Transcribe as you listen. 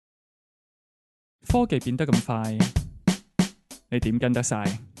科技變得咁快，你點跟得晒？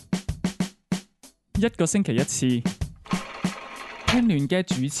一個星期一次，聽亂嘅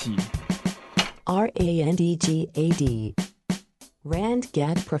主持。RANDGAD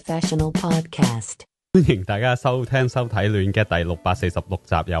RandGad Professional Podcast。歡迎大家收聽收睇亂嘅第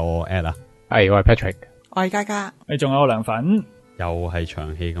646集，有我 Ed 啊，係我係 Patrick，我係嘉嘉，你仲有涼粉，又係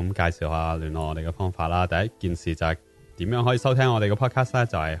長氣咁介紹下聯絡我哋嘅方法啦。第一件事就係點樣可以收聽我哋嘅 podcast 咧，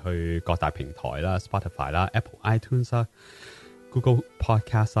就係去各大平台啦 ，Spotify 啦、Apple iTunes 啦、Google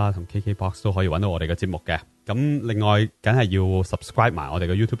Podcast 啦同 KKBox 都可以揾到我哋嘅節目嘅。咁另外，梗係要 subscribe 埋我哋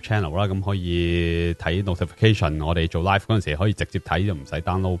嘅 YouTube channel 啦，咁可以睇 notification。我哋做 live 嗰陣時可以直接睇，就唔使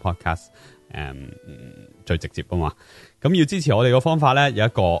download podcast。最直接啊嘛。咁要支持我哋嘅方法咧，有一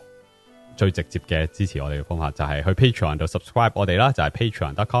個最直接嘅支持我哋嘅方法，就係去 Patreon 度 subscribe 我哋啦，就係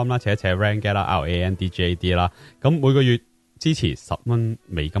patreon.com 啦，扯 RandGad 啦 RANDGAD 啦。咁每個月支持$10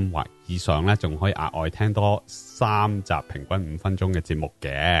美金或以上咧，仲可以額外聽多3集，平均5分鐘嘅節目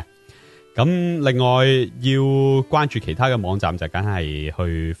嘅。咁另外要關注其他嘅網站，就梗係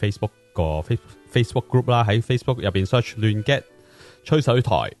去 Facebook 個 Facebook group 啦，喺 Facebook 入邊 search 亂 get 吹水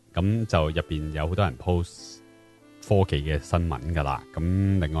台，咁就入邊有好多人 post 科技嘅新聞噶啦。咁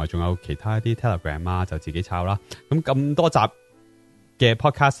另外仲有其他一啲 Telegram 啊，就自己抄啦。咁多集嘅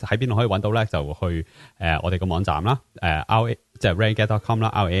podcast 喺邊度可以揾到咧？就去我哋個網站啦，即係 RandGad.com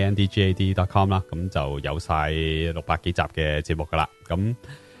啦 ，RANDGAD.com 啦，咁就有晒600幾集嘅節目噶啦。咁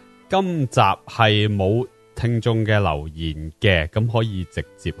今集係冇聽眾嘅留言嘅，咁可以直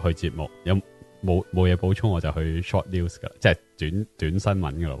接去節目。有冇嘢補充，我就去 short news 噶，即係短新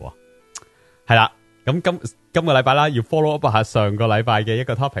聞噶咯。係啦，咁今個禮拜啦，要 follow up 下上個禮拜嘅一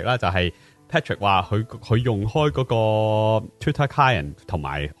個 topic 啦，就係 Patrick 話佢用開嗰個 Twitter client， 同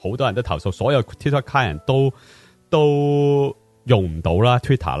埋好多人都投訴，所有 Twitter client 都用唔到啦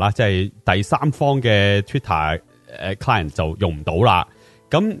 ，Twitter 啦，即係第三方嘅 Twitter client 就用唔到啦。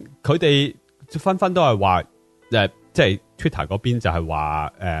咁佢哋紛紛都係話即係 Twitter 嗰邊就係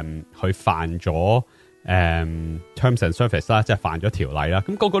話佢犯咗terms and service 啦，即係犯咗條例啦。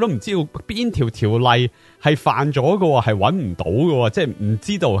咁個個都唔知道邊條條例係犯咗嘅，係揾唔到嘅，即係唔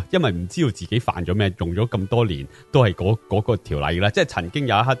知道，因為唔知道自己犯咗咩，用咗咁多年都係嗰個條例啦。即係曾經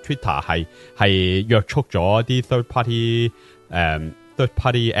有一刻 Twitter 係約束咗啲 third party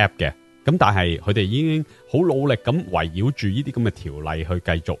app 嘅，咁但係佢哋已經好努力咁圍繞住呢啲咁嘅條例去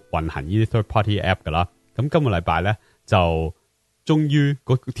繼續運行呢啲 third party app 噶啦。咁今個禮拜咧就終於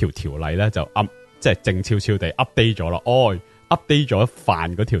嗰條例咧就即係靜悄悄地 update 咗啦，update 咗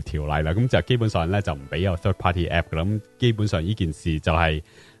犯嗰條例啦，咁就基本上咧就唔俾有 third party app 噶啦。咁基本上呢件事就係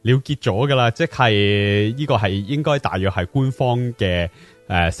了結咗噶啦，即係呢個係應該大約係官方嘅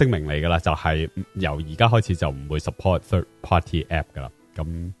聲明嚟噶啦，就係由而家開始就唔會 support third party app 噶啦。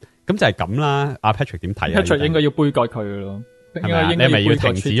咁就係咁啦。阿 Patrick 點睇啊 ？Patrick 應該要杯葛佢噶咯，係咪啊？你係咪要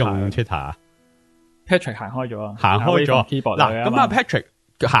停止用 Twitter？Patrick 行開咗啊，行開咗。嗱，咁阿 Patrick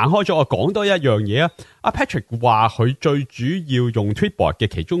行開咗，我講多一樣嘢啊。阿 Patrick 話佢最主要用 Tweetbot 嘅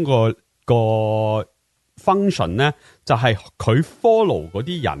其中個 function 咧，就係佢 follow 嗰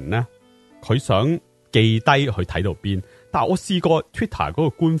啲人咧，佢想記低佢睇到邊。但係我試過 Twitter 嗰個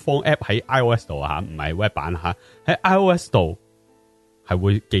官方 app 喺 iOS 度啊，唔係 web 版吓，喺 iOS 度係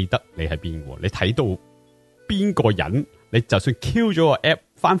會記得你喺邊喎。你睇到邊個人，你就算 Q 咗個 app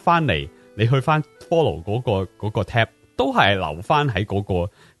翻嚟。你去翻 follow 嗰個 tab 都係留翻喺嗰個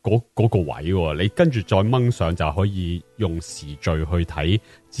位喎，你跟住再掹上就可以用時序去睇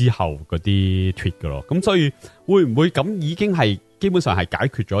之後嗰啲 tweet 噶咯。咁所以會唔會咁已經係基本上係解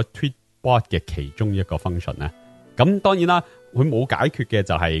決咗 Tweetbot 嘅其中一個 function 咧？咁當然啦，佢冇解決嘅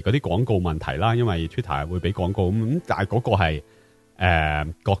就係嗰啲廣告問題啦，因為 Twitter 會俾廣告咁，但係嗰個係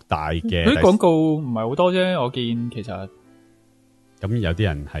各大嘅嗰啲廣告唔係好多啫，我見其實。咁有啲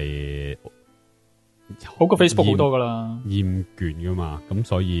人係好過 Facebook 好多噶啦，厭倦噶嘛，咁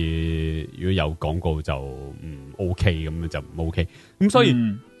所以如果有廣告就唔 OK， 咁就唔 OK。咁所以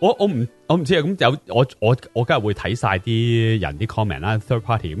我唔知啊。咁我梗係會睇晒啲人啲 comment 啦 ，third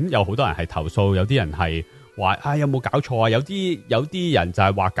party。咁有好多人係投訴，有啲人係話有冇搞錯啊？有啲人就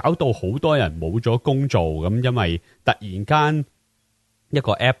係話搞到好多人冇咗工做，咁因為突然間一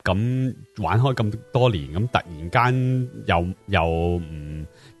個 app 咁玩開咁多年，咁突然間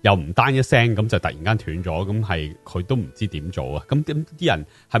又唔單一聲，咁就突然間斷咗，咁係佢都唔知點做啊！咁啲人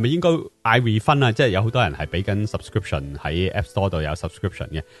係咪應該嗌 refund 啊？即係有好多人係俾緊 subscription 喺 App Store 度有 subscription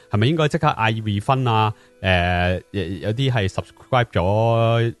嘅，係咪應該即刻嗌 refund 啊？有啲係 subscribe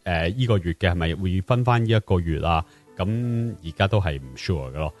咗呢個月嘅，係咪 refund 翻呢一個月啊？咁而家都係唔 sure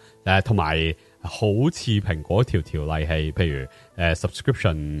嘅咯。同埋好似蘋果條例係，譬如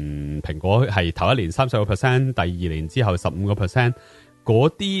subscription， 蘋果係頭一年30%，第二年之後15%。嗰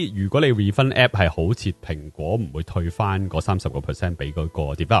啲如果你 refund app 係好似蘋果唔會退翻嗰30% 俾嗰個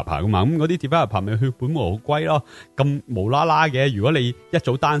developer 噶嘛，咁嗰啲 developer 咪血本無歸咯，咁無啦啦嘅。如果你一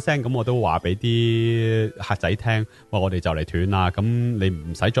早單聲，咁我都話俾啲客仔聽，話我哋就嚟斷啦，咁你唔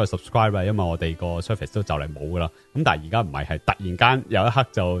使再 subscribe 啦，因為我哋個 service 都就嚟冇噶啦。咁但係而家唔係，係突然間有一刻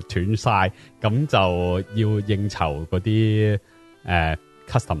就斷晒，咁就要應酬嗰啲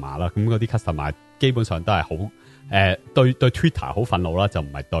customer 啦，咁嗰啲 customer 基本上都係好。對 Twitter 好憤怒啦，就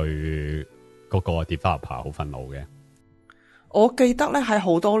唔係對嗰個 developer 好憤怒嘅。我記得咧喺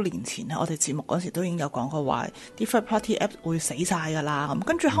好多年前我哋節目嗰時都已經有講過話啲 third party app 會死晒噶啦，咁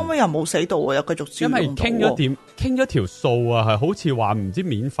跟住後尾又冇死到，又繼續照用到。因為傾咗條數啊，係好似話唔知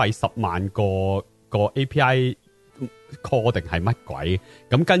免費10萬個 API call 定係乜鬼，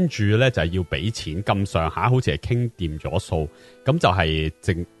咁跟住咧就係要俾錢咁上下，好似係傾掂咗數，咁就係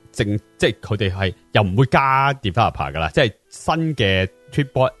即係佢哋係又唔會加 developer 噶啦，即係新嘅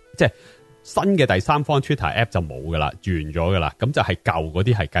Tweetbot， 即係新嘅第三方 Twitter app 就冇噶啦，完咗噶啦，咁就係舊嗰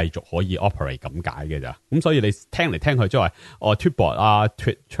啲係繼續可以 operate 咁解嘅咋，咁所以你聽嚟聽去即係話Tweetbot 啊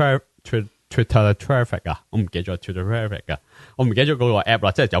Twitter traffic 啊，我唔記咗 Twitter traffic 啊，我唔記咗嗰個 app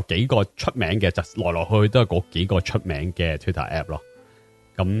啦，即係有幾個出名嘅，就來來去去都係嗰幾個出名嘅 Twitter app 咯，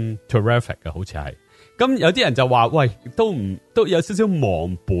咁 traffic 嘅好似係。咁有啲人就話喂，都有少少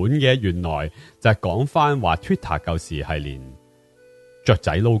忘本嘅，原來就係講翻話 Twitter 舊時係連雀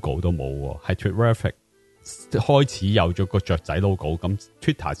仔 logo 都冇，係 Twitterific 開始有咗個雀仔 logo， 咁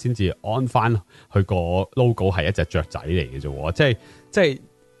Twitter 先至安翻佢個 logo 係一隻雀仔嚟嘅啫，即係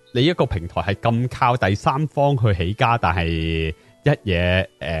你一個平台係咁靠第三方去起家，但係一嘢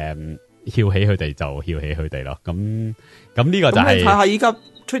翹起佢哋就翹起佢哋咯，咁呢個就係你睇下依家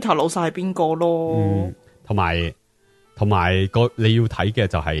Twitter 老細係邊個咯，同埋個你要睇嘅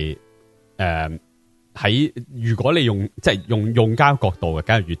就係喺如果你用即係用家角度嘅，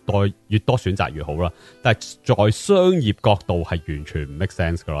梗係越多選擇越好啦。但係在商業角度係完全唔 make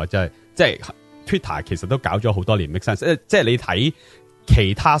sense 噶咯，即係 Twitter 其實都搞咗好多年 make sense，即係你睇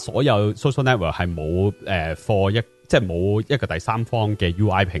其他所有 social network 係冇即係冇一個第三方嘅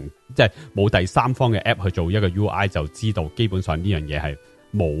UI 即係冇第三方嘅 app 去做一個 UI， 就知道基本上呢樣嘢係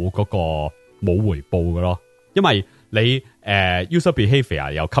冇回報嘅咯。因為你user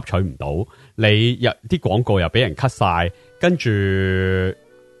behavior 又吸取唔到，你啲廣告又俾人 cut 晒，跟住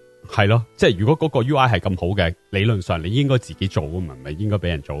係咯，即係如果嗰個 UI 係咁好嘅，理論上你應該自己做啊嘛，唔係應該俾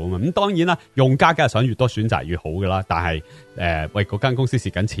人做啊嘛。咁當然啦，用家梗係想越多選擇越好噶啦，但係喂嗰間公司蝕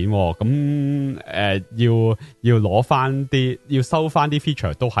緊錢，咁要攞翻啲，要收翻啲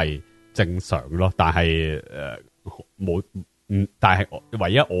feature 都係正常咯。但係但係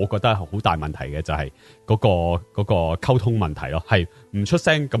唯一我覺得好大問題嘅就係嗰個溝通問題咯，係唔出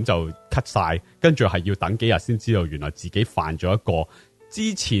聲咁就 cut 晒，跟住係要等幾日先知道原來自己犯咗一個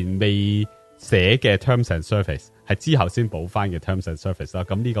之前未寫嘅 terms and service， 係之後先補翻嘅 terms and service 啦。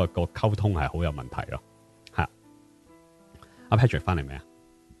咁呢個溝通係好有問題咯。係阿 Patrick 翻嚟未啊？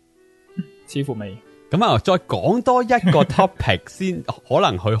似乎未。咁啊，再講多一個 topic 先，可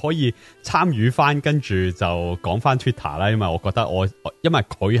能佢可以參與翻，跟住就講翻 Twitter 啦。因為我覺得因為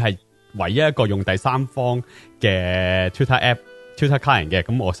佢係唯一一個用第三方嘅 Twitter app、Twitter client 嘅，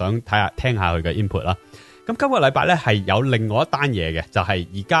咁我想聽下佢嘅 input 啦。咁今個禮拜咧係有另外一單嘢嘅，就係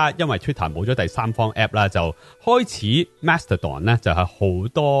而家因為 Twitter 冇咗第三方 app 啦，就開始 Mastodon 咧就係好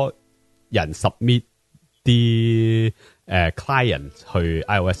多人 submit 啲client 去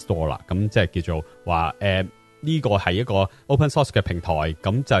iOS Store 啦，咁即係叫做話呢個係一個 open source 嘅平台，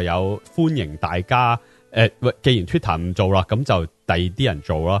咁就有歡迎大家既然 Twitter 唔做啦，咁就第二啲人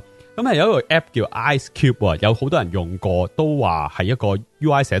做啦。咁係有一個 app 叫 Ice Cube， 有好多人用過，都話係一個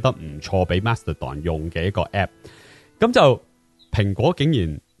UI 寫得唔錯，俾 Mastodon 用嘅一個 app。咁就蘋果竟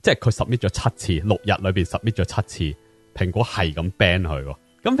然即係佢 submit 咗7次，6日裏邊 submit 咗7次，蘋果係咁 ban 佢。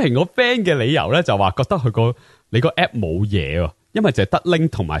咁蘋果 ban 嘅理由咧就話覺得你個 app 冇嘢，因為就係得 link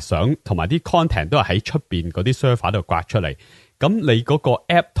同埋相同埋啲 content 都係喺出邊嗰啲 server 度刮出嚟。咁你嗰個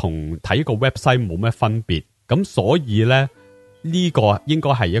app 同睇個 website 冇咩分別，咁所以咧呢個應該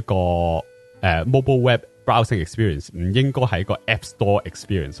係一個mobile web browsing experience， 唔應該係一個 app store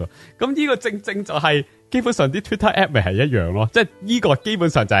experience 咯。咁呢個正正就係基本上啲 Twitter app 咪係一樣咯，即係呢個基本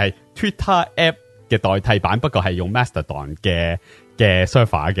上就係 Twitter app 嘅代替版，不過係用 Mastodon 嘅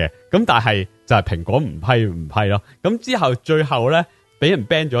server 嘅。咁但係就係蘋果唔批咯。咁之後最後咧俾人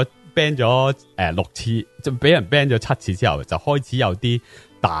ban 咗6次，就俾人 ban 咗7次之後，就開始有啲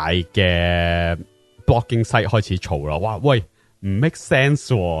大嘅 blogging site 開始嘈啦。哇喂，唔 make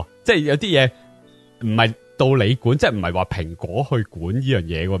sense，即係有啲嘢唔係到你管，即係唔係話蘋果去管呢樣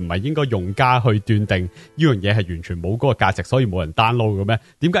嘢喎，唔係應該用家去斷定呢樣嘢係完全冇嗰個價值，所以冇人 download 嘅咩？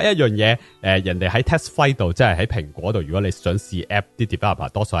點解一樣嘢人哋喺 test flight 度，即係喺蘋果度，如果你想試 app，啲 developer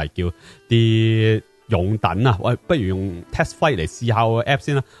多數係叫啲用等啊，喂，不如用 test flight 嚟試下個 app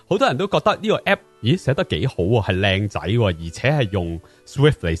先啦。好多人都覺得呢個 app 咦寫得幾好喎，係靚仔喎，而且係用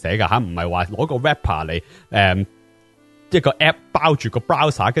Swift 嚟寫㗎吓，唔係話攞個 wrapper 嚟一個 app 包住個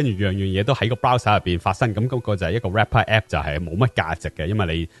browser， 跟住樣嘢都喺個 browser 入邊發生，咁嗰個就係一個 wrapper app， 就係冇乜價值嘅，因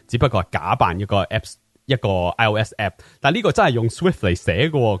為你只不過係假扮一個 apps 一個 iOS app， 但係呢個真係用 Swift 嚟寫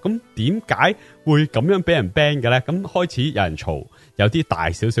嘅，咁點解會咁樣俾人 ban 嘅咧？咁開始有人嘈，有啲大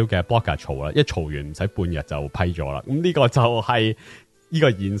少少嘅 blogger 嘈啦，一嘈完唔使半日就批咗啦，咁呢個就係呢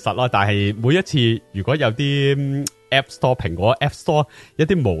個現實啦。但係每一次如果有啲App Store 蘋果 App Store 一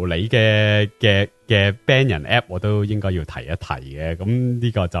啲無理嘅 ban 人 app， 我都應該要提一提嘅。咁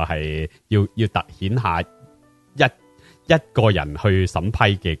呢個就係要凸顯下一個人去審批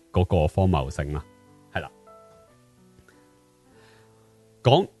嘅嗰個荒謬性啦。係啦，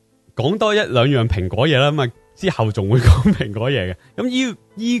講多一兩樣蘋果嘢啦，咁啊之後仲會講蘋果嘢嘅。咁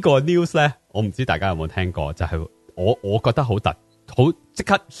呢個 news 咧，我唔知大家有冇聽過，就係我覺得好即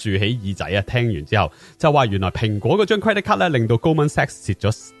刻豎起耳仔啊！聽完之後就話原來蘋果嗰張 credit card 咧，令到 Goldman Sachs 蝕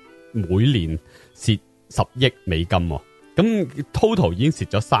咗每年蝕10億美金，咁 total 已經蝕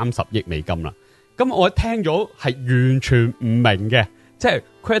咗30億美金啦。咁我一聽咗係完全唔明嘅，即係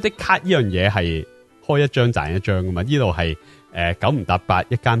credit card 呢樣嘢係開一張賺一張噶嘛？呢度係9唔搭8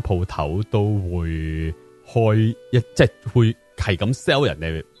一間鋪頭都會開即係會係咁 sell 人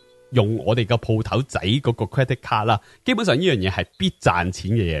哋。用我哋個鋪頭仔嗰個 credit card 啦，基本上呢樣嘢係必賺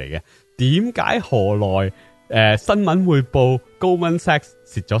錢嘅嘢嚟嘅。點解何來新聞會報 Goldman Sachs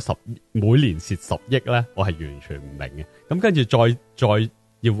蝕咗每年蝕10億咧？我係完全唔明嘅。咁跟住再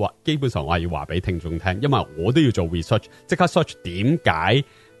要話，基本上我係要話俾聽眾聽，因為我都要做 research， 即刻 search 點解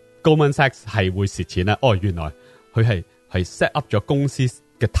Goldman Sachs 係會蝕錢咧？哦，原來佢係 set up 咗公司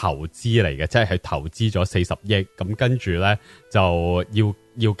嘅投資嚟嘅，即係佢投資咗40億，咁跟住咧就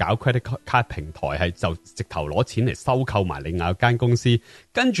要搞 credit card 平台，係就直頭攞錢嚟收購埋另外一間公司，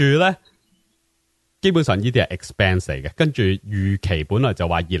跟住咧基本上呢啲係 expense 嚟嘅，跟住預期本來就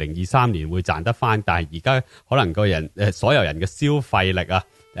話2023年會賺得翻，但係而家可能個人所有人嘅消費力啊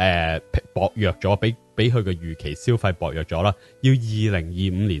薄弱咗，比佢嘅預期消費薄弱咗啦，要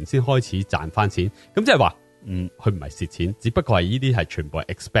2025年先開始賺翻錢，咁即係話佢唔係蝕錢，只不過係呢啲係全部係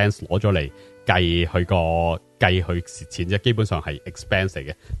expense 攞咗嚟計佢蝕錢啫，基本上係 expense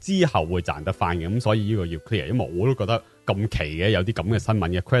嚟嘅，之後會賺得翻嘅，咁所以呢個要 clear，因為我都覺得咁奇嘅，有啲咁嘅新聞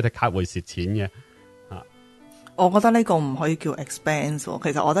嘅 credit card 會蝕錢嘅。我覺得呢個唔可以叫 expense，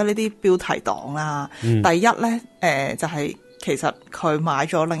 其實我覺得呢啲標題黨啦，第一咧就係其實佢買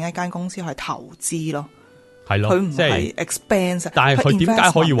咗另一間公司去投資咯，係咯，佢唔係 expense，但係佢點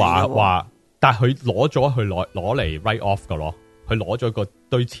解可以話？但係佢攞咗去攞嚟 write off 噶咯，佢攞咗個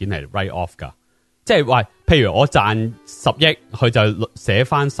堆錢嚟 write off 噶，即係話，譬如我賺10億，佢就寫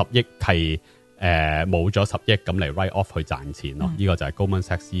翻10億係冇咗10億咁嚟 write off 去賺錢咯。呢個就係 Goldman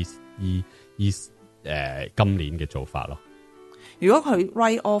Sachs 今年嘅做法咯。如果佢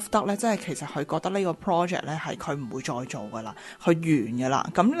write off 得咧，即係其實佢覺得呢個 project 咧係佢唔會再做噶啦，佢完噶啦。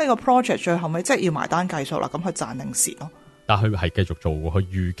咁呢個 project 最後尾即係要埋單計數啦，咁佢賺定蝕咯。但佢係繼續做，佢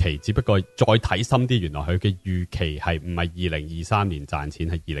預期只不過再睇深啲，原來佢嘅預期係唔係2023年賺錢，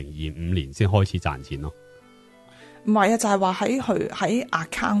係2025年先開始賺錢咯。唔係啊，就係話喺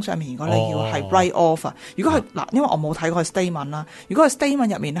account 上面，如果你要係 write off 啊，如果佢嗱，因為我冇睇過佢 statement 啦，如果佢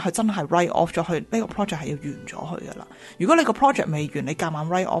statement 入面咧，佢真係 write off 咗佢呢個 project 係要完咗佢噶啦。如果你個 project 未完，你夾硬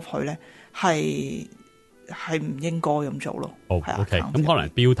write off 佢咧，係唔應該咁做咯。OK， 咁可能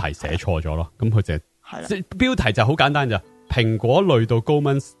標題寫錯咗咯，咁佢就係啦，標題就好簡單咋。蘋果累到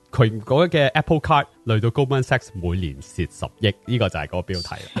Goldman， 蘋果嘅 Apple Card 累到 Goldman Sachs 每年蝕10億，呢個就係嗰個標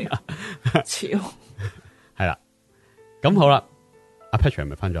題啦。超係啦，咁好啦，阿 Patrick 係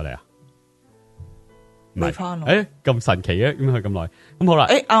咪翻咗嚟啊？未翻咯？咁神奇嘅，點解佢咁耐？咁好啦，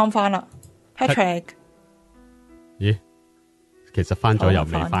啱翻啦 ，Patrick。咦，其實翻咗又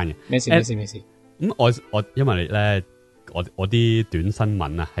未翻嘅，咩事？咁我因為咧，我啲短新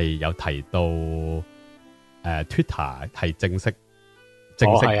聞啊係有提到。Twitter 係正式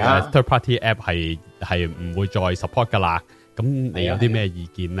third party app 係唔會再 support 噶啦，咁你有啲咩意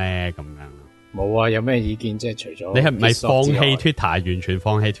見咧？咁樣冇啊，有咩意見？即係除咗你係唔係放棄 Twitter， 完全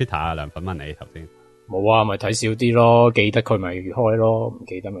放棄 Twitter 啊？梁粉問你頭先冇啊，咪睇少啲咯，記得佢咪開咯，唔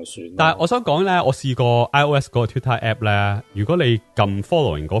記得咪算。但係我想講咧，我試過 iOS 嗰個 Twitter app 咧，如果你撳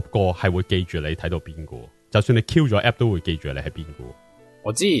following 嗰個係會記住你睇到邊個，就算你 Q 咗 app 都會記住你係邊個。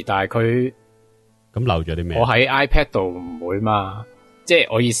我知，但係佢咁漏咗啲咩？我喺 iPad 度唔會嘛，即係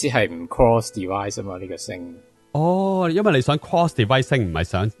我意思係唔 cross device 啊嘛，呢個升。哦，因為你想 cross device 升，唔係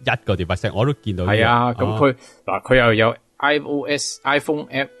想一個 device 升，我都見到。係啊，咁佢又有 iOS、iPhone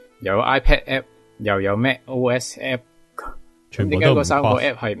app， 又有 iPad app， 又有 macOS app， 全部都唔 cross。點解嗰三個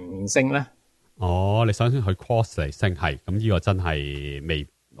app 係唔升咧？哦，你想去 cross 嚟升，係咁呢個真係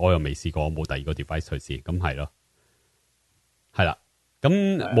我又未試過，冇第二個 device 去試，咁係咯，係啦。咁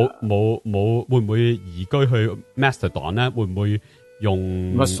冇會唔會移居去 Mastodon 咧？會唔會用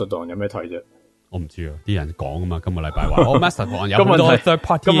Mastodon 有咩睇啫？我唔知啊，啲人講啊嘛，今個禮拜話Mastodon 有好多 third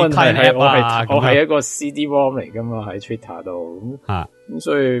party app 啊，我係一個 CD-ROM 嚟噶嘛，喺 Twitter 度咁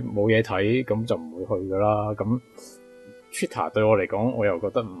所以冇嘢睇，咁就唔會去噶啦。咁 Twitter 對我嚟講，我又覺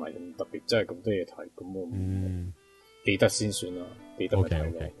得唔係咁特別，真係咁多嘢睇，咁我記得先算啦，記得咪睇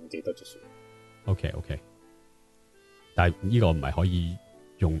咯，唔記得就算。OK， 但係呢個唔係可以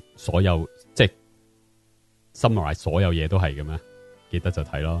用所有即係 summarize 所有嘢都係嘅咩？記得就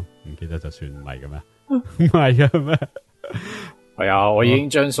睇咯，唔記得就算，唔係嘅咩？唔係嘅咩？係啊，我已經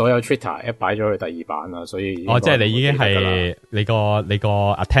將所有 Twitter app 擺咗去第二版啦，所以即係你已經係你個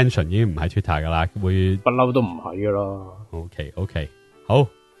attention 已經唔喺 Twitter 噶啦，會不嬲都唔喺噶啦。OK，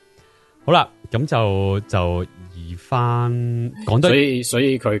 好啦，咁就移翻講得，所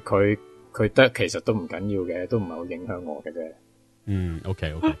以佢得其實都唔緊要嘅，都唔係好影響我嘅啫。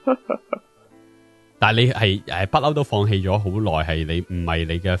OK。但係你係不嬲都放棄咗好耐，係你唔係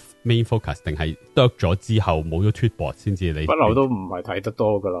你嘅 main focus， 定係得咗之後冇咗 Tweetbot 先至你？不嬲都唔係睇得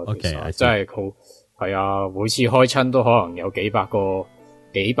多噶啦。OK，真係好係啊！每次開親都可能有幾百個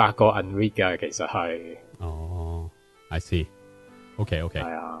unread 噶，其實係。哦 ，I see。OK， 係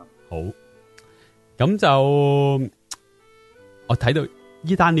啊，好。咁就我睇到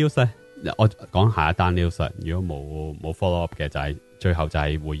呢單 news 咧，我講下一單 news。如果冇 follow up 嘅，就係最後就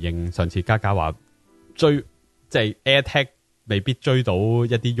係回應上次嘉嘉話。追即係 AirTag 未必追到一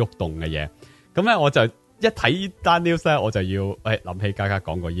啲喐動嘅嘢，咁咧我就一睇單 news 咧，我就要諗起嘉嘉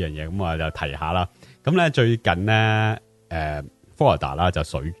講過呢樣嘢，咁我就提下啦。咁咧最近咧Florida 啦就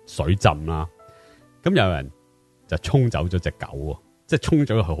水浸啦，咁有人就衝走咗隻狗，即係衝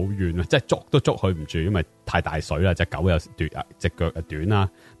咗佢好遠啊，即係捉都捉佢唔住，因為太大水啦，隻狗又短，隻腳又短啦，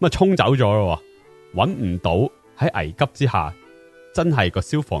咁啊衝走咗咯，搵唔到，喺危急之下。真係個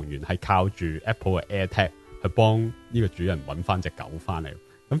消防員係靠住 Apple 嘅 AirTag 去幫呢個主人揾翻隻狗翻嚟，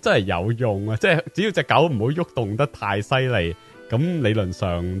咁真係有用啊！即係只要隻狗唔好喐動得太犀利，咁理論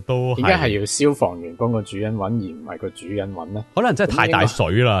上都點解係要消防員幫個主人揾而唔係個主人揾呢？可能真係太大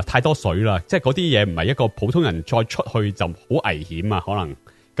水啦，太多水啦，即係嗰啲嘢唔係一個普通人再出去就好危險啊！可能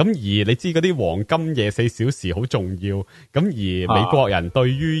咁而你知嗰啲黃金24小時好重要，咁而美國人對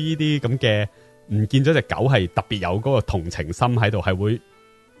於呢啲咁嘅唔見咗隻狗係特別有嗰個同情心喺度，係會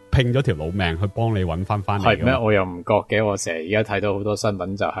拼咗條老命去幫你揾翻嚟。係咩？我又唔覺嘅，我成日而家睇到好多新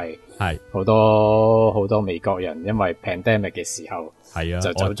聞就係好多美國人因為 pandemic 嘅時候係啊，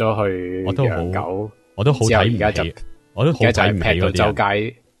就走咗去養狗，我都好睇唔起，我都好睇唔起嗰啲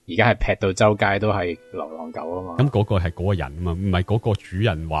人。而家係劈到周街都係流浪狗啊嘛，咁嗰個係嗰個人啊嘛，唔係嗰個主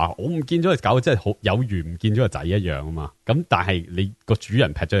人話我唔見咗隻狗，即係好有緣唔見咗個仔一樣啊嘛。咁但係你個主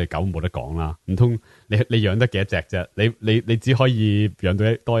人劈咗隻狗冇得講啦，唔通你養得幾多隻啫？你只可以養到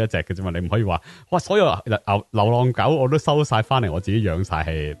多一隻嘅啫嘛，你唔可以話哇所有流浪狗我都收晒翻嚟，我自己養晒，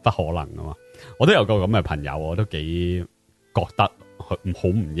係不可能噶嘛。我都有個咁嘅朋友，我都幾覺得好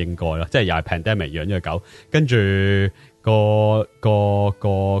唔應該咯，即係又係 pandemic 養咗隻狗，跟住。個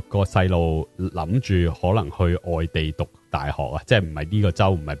細路諗住可能去外地讀大學啊，即係唔係呢個州，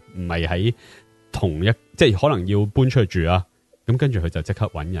唔係喺同一，即係可能要搬出去住啊。咁跟住佢就即刻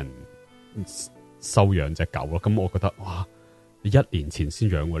搵人收養隻狗咯。咁我覺得哇，你1年前先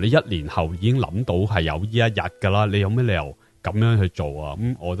養，你1年後已經諗到係有呢一日噶啦，你有咩理由咁樣去做啊？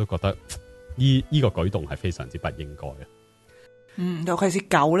咁我都覺得呢個舉動係非常之不應該嘅。尤其是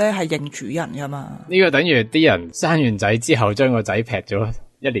狗咧係認主人噶嘛，呢個等於啲人生完仔之後將個仔劈咗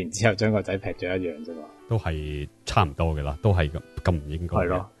，1年之後將個仔劈咗一樣啫嘛，都係差唔多嘅啦，都係咁唔應該。係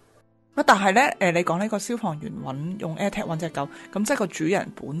咯，但係咧，你講呢個消防員用 AirTag 揾隻狗，咁即係個主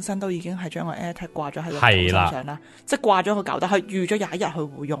人本身都已經係將個 AirTag 掛咗喺個狗身上啦，即係掛咗個狗，但係預咗有一日佢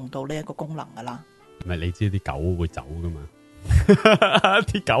會用到呢一個功能噶啦。唔係你知啲狗會走噶嘛？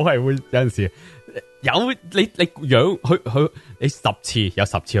啲狗係會有陣時。有你養佢你10次有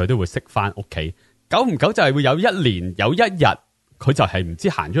10次佢都會識翻屋企，久唔久就係會有1年有1日佢就係唔知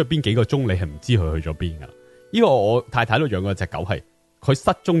行咗去邊幾個鐘，你係唔知佢去咗邊噶。呢個我太太都養過隻狗，係佢失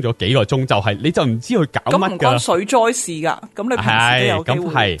蹤咗幾個鐘，就係你就唔知佢搞乜噶。咁唔關水災事噶，咁你平時都有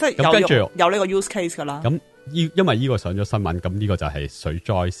機會，即係跟住有呢個 use case 噶啦。咁因為呢個上咗新聞，咁呢個就係水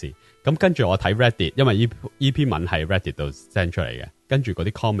災事。咁跟住我睇 Reddit， 因為呢篇文係 Reddit 度 send 出嚟嘅，跟住嗰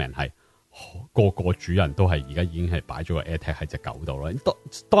啲 comment 係個主人都係而家已經係擺咗個 AirTag 喺隻狗度啦。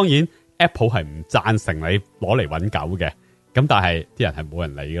當然 Apple 係唔贊成你攞嚟搵狗嘅，咁但係啲人係冇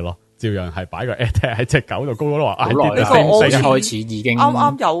人理嘅咯。照樣係擺個 AirTag 喺隻狗度，高都話好耐啦，我開始已經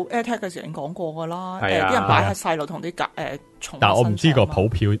啱有 AirTag 嘅時候已經講過噶啦。啲人擺喺細路同啲寵物，但係我唔知個普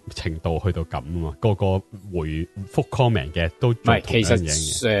遍程度去到咁啊嘛。個回覆 comment 嘅都做同樣嘢嘅。其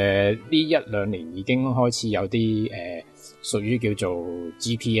實呢1-2年已經開始有啲屬於叫做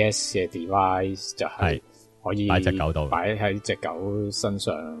GPS 嘅 device， 就係可以擺隻狗度，擺喺隻狗身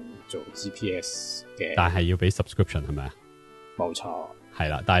上做 GPS 嘅。但係要俾 subscription 係咪啊？冇錯。係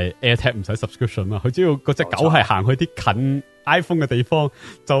啦，但係 AirTag 唔使 subscription 嘛，佢只要嗰隻狗係行去啲近 iPhone 嘅地方，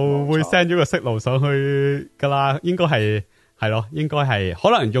就會 send 咗個signal上去噶啦。應該係咯，應該係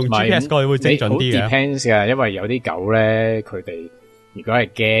可能用 GPS 過去會精準啲嘅。depends 噶，因為有啲狗咧，佢哋如果係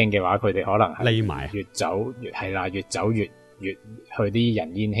驚嘅話，佢哋可能係匿埋，越走越去啲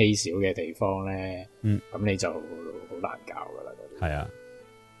人煙稀少嘅地方咧。咁你就好難搞噶啦。係啊，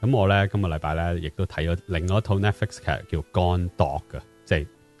咁我咧今個禮拜咧亦都睇咗另外一套 Netflix 劇叫 Gone Dog 嘅。即係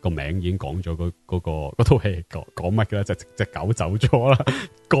個名已經講咗嗰套戲講乜嘅啦，隻狗走咗啦，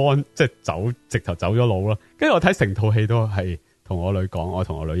乾即係直頭走咗路啦。跟住我睇成套戲都係同我女講，我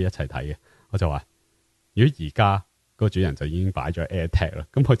同我女一齊睇嘅。我就話，如果而家個主人就已經擺咗 AirTag 啦，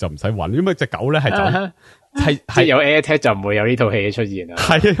咁佢就唔使搵，因為隻狗咧係走係有 AirTag 就唔會有呢套戲出現啦。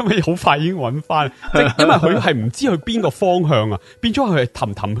係啊，因為好快已經搵翻，即係因為佢係唔知去邊個方向啊，變咗佢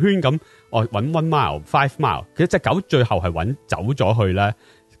係氹圈咁。我搵 1 mile 5 mile， 其實隻狗最後係搵走咗去咧，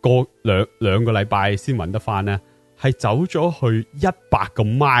兩個禮拜先搵得翻咧，係走咗去100個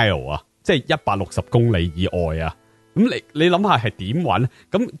mile 啊，即係160公里以外啊。咁你諗下係點搵？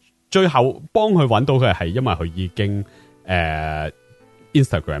咁最後幫佢搵到佢係因為佢已經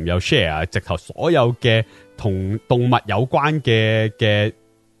Instagram 有 share， 直頭所有嘅同動物有關嘅。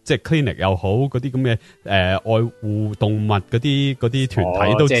即係 clinic 又好，嗰啲咁嘅愛護動物嗰啲團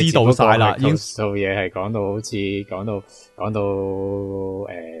體都知道晒啦。已經做嘢係講到好似講到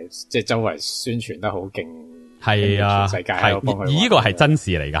即係周圍宣傳得好勁。係啊，全世界係而呢個係真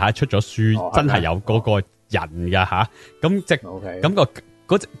事嚟噶吓，出咗書真係有嗰個人噶吓。咁即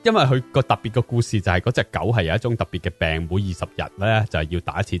咁因為佢個特別嘅故事就係嗰隻狗係有一種特別嘅病，每20日咧就係要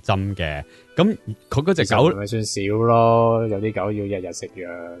打一次針嘅。咁佢嗰隻狗咪算少咯，有啲狗要日日食藥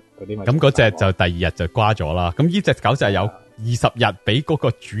嗰啲。咁嗰隻就第2日就瓜咗啦。咁呢隻狗就係有20日俾嗰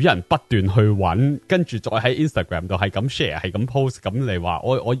個主人不斷去揾，跟住再喺 Instagram 度係咁 share， 係咁 post， 咁你話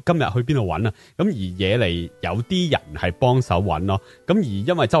我今日去邊度揾啊？咁而惹嚟有啲人係幫手揾咯。咁而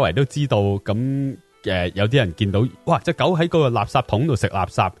因為周圍都知道咁。有啲人見到，哇！隻狗喺嗰個垃圾桶度食垃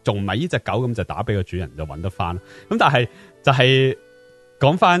圾，仲唔係呢隻狗咁就打俾個主人就揾得翻。咁但係就係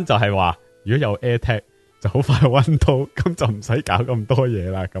講翻就係話，如果有 AirTag 就好快揾到，咁就唔使搞咁多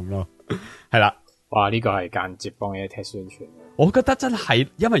嘢啦，咁咯，係啦。哇！呢個係間接幫 AirTag 宣傳。我覺得真係，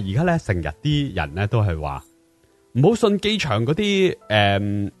因為而家咧成日啲人咧都係話，唔好信機場嗰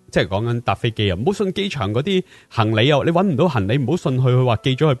啲即係講緊搭飛機啊！唔好信機場嗰啲行李啊，你搵唔到行李，唔好信佢話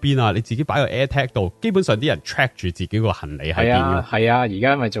寄咗去邊啊！你自己擺個 AirTag 度，基本上啲人 track 住自己個行李喺邊。係啊，而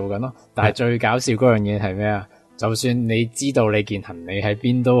家咪做緊咯。但係最搞笑嗰樣嘢係咩啊？就算你知道你件行李喺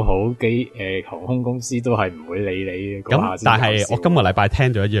邊都好，航空公司都係唔會理你嘅。咁但係我今個禮拜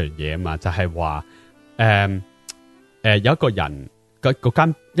聽咗一樣嘢啊嘛，就係話有一個人嗰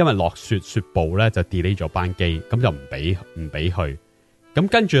間因為落雪暴咧就 delay 咗班機，咁就唔俾去。咁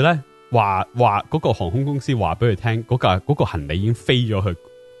跟住咧，話嗰個航空公司話俾佢聽，嗰個行李已經飛咗去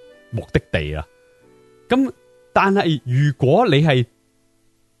目的地啦。咁但係如果你係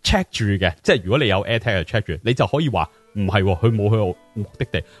check 住嘅，即係如果你有 AirTag 去 check 住，你就可以話唔係，佢冇去目的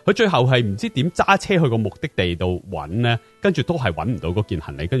地，佢最後係唔知點揸車去個目的地度揾咧，跟住都係揾唔到嗰件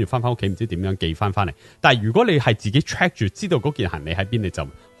行李，跟住翻屋企唔知點樣寄翻嚟。但係如果你係自己 check 住，知道嗰件行李喺邊，你就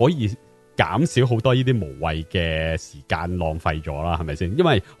可以減少好多呢啲無謂嘅時間浪費咗啦，係咪先？因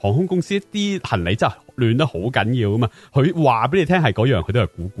為航空公司啲行李真係亂得好緊要啊嘛，佢話俾你聽係嗰樣，佢都係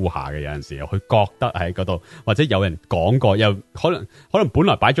估下嘅。有陣時佢覺得喺嗰度，或者有人講過，又可能本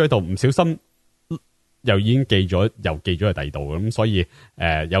來擺咗喺度，唔小心又已經寄咗去第二度咁，所以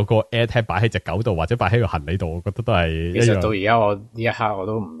有個 AirTag 擺喺隻狗度，或者擺喺個行李度，我覺得都係。其實到而家我呢一刻我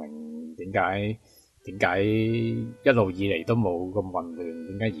都唔明點解一路以嚟都冇咁混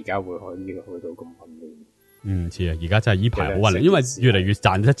亂，點解而家會可以去到咁混亂？唔知啊，而家真係呢排好混亂，因為越嚟越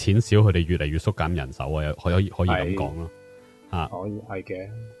賺得錢少，佢哋越嚟越縮減人手啊，可以咁講咯。可以係嘅，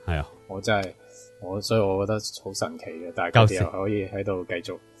係啊，所以我覺得好神奇嘅，但係佢哋又可以喺度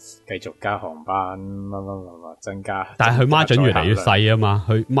繼續加航班乜增加，但係佢 margin 越嚟越細啊嘛，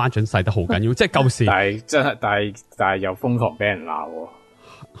佢 margin 細得好緊要，即係舊時，但係又瘋狂俾人鬧喎。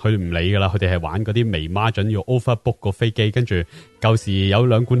佢哋唔理噶啦，佢哋係玩嗰啲微 margin 要 overbook 個飛機，跟住舊時有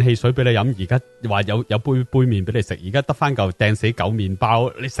2罐汽水俾你飲，而家話有杯麵俾你食，而家得翻嚿掟死狗麵包，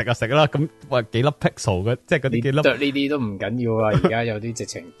你食就食啦。咁話幾粒 pixel 嘅，即係嗰啲幾粒。呢啲都唔緊要啊！而家有啲直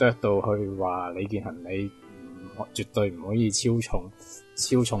情剁到去話你件行李絕對唔可以超重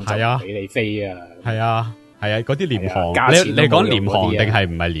就唔俾你飛啊！係啊，嗰啲廉航，你講廉航定係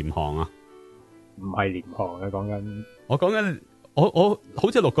唔係廉航啊？唔係廉航嘅，我講緊。我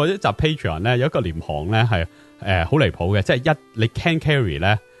好似錄過一集 Patreon 咧，有一個廉航咧係好離譜嘅，即係你 can carry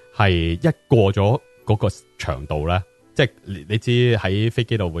咧係一過咗嗰個長度咧，即係你知喺飛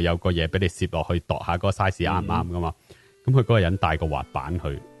機度會有個嘢俾你攝落去度下嗰個 size 啱唔啱噶嘛？咁佢嗰個人帶個滑板去，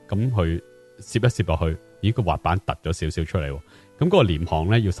咁佢攝一攝落去，咦個滑板突咗少少出嚟，咁嗰個廉航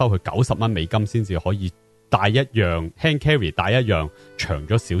咧要收佢90蚊美金先至可以帶一樣 hand carry 帶一樣長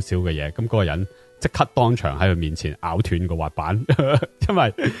咗少少嘅嘢，咁嗰個人。即刻當場喺佢面前咬斷個滑板，因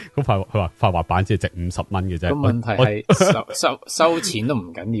為佢話塊滑板只係值50蚊嘅啫。個問題係收錢都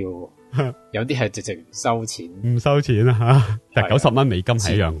唔緊要，有啲係直接唔收錢，唔收錢啊吓！但係90蚊美金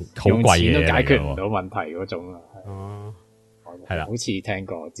係一樣好貴嘅嘢，用錢都解決唔到問題嗰種啊。哦，係啦，好似聽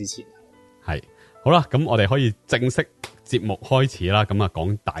過之前係好啦，咁我哋可以正式節目開始啦。咁啊，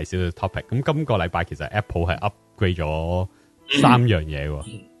講大少少 topic。咁今個禮拜其實 Apple 係 upgrade 咗3樣嘢喎。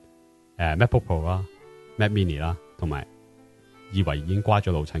MacBook Pro 啦、Mac Mini 啦，同埋以為已經瓜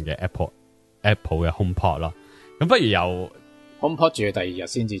咗老襯嘅 Apple 嘅 HomePod 啦。咁不如由 HomePod 住第2日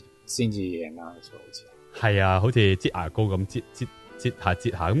先至贏啊，好似係啊，好似擠牙膏咁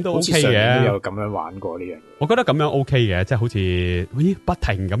擠下咁都 OK 嘅。好似上年都有咁樣玩過呢樣嘢。我覺得咁樣 OK 嘅，即係好似不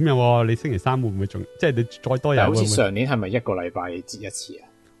停咁樣。你星期3會唔會仲即係你再多日？好似上年係咪1個禮拜擠一次啊？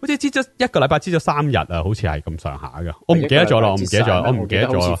好似擠咗1個禮拜擠咗3日啊，好似係咁上下㗎。我唔記得咗啦，我唔記得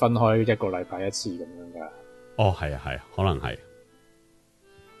咗。好似分開1個禮拜1次咁樣噶。哦，係啊，可能係。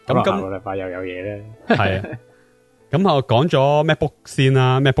咁下個禮拜又有嘢咧。係啊。咁我講咗 MacBook 先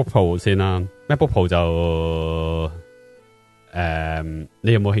啦 ，MacBook Pro 先啦。MacBook Pro 就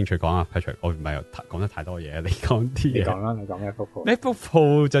你有冇興趣講啊 ，Patrick？ 我唔係講得太多嘢，你講啲嘢。你講啦，你講 MacBook Pro。MacBook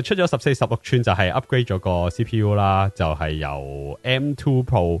Pro 就出咗14、16寸，就係 upgrade 咗個 CPU 啦，就係由 M2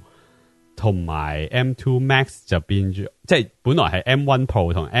 Pro 同埋 M2 Max 就變咗，即係本來係 M1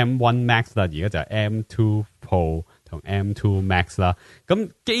 Pro 同 M1 Max 啦，而家就係 M2 Pro 同 M2 Max 啦。咁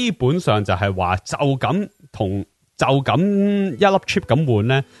基本上就係話就咁一粒 chip 咁換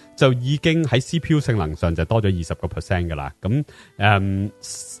咧，就已經喺 CPU 性能上就多咗20% 噶啦。咁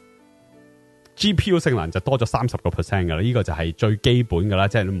GPU 性能就多咗30% 噶啦。呢個就係最基本噶啦，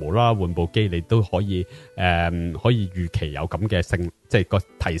即係你無啦啦換部機，你都可以可以預期有咁嘅即係個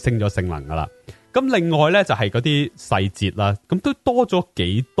提升咗性能噶啦。咁另外咧就係嗰啲細節啦，咁都多咗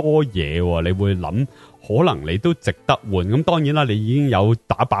幾多嘢喎。你會諗可能你都值得換。咁當然啦，你已經有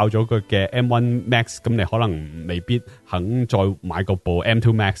打爆咗佢嘅 M1 Max， 咁你可能未必肯再買個部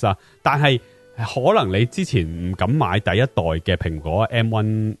M2 Max 啦。但係可能你之前唔敢買第一代嘅蘋果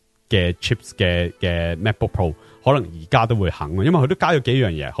M1 嘅 chips 嘅 MacBook Pro， 可能而家都會肯，因為佢都加咗幾樣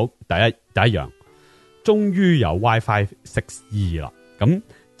嘢。好，第一樣，終於有 WiFi 6E 啦。咁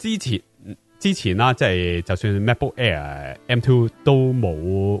之前啦，即係就算 MacBook Air M2 都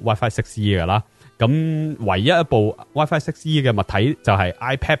冇 WiFi 6E 噶啦。咁唯一一部 WiFi 6E 嘅物體就係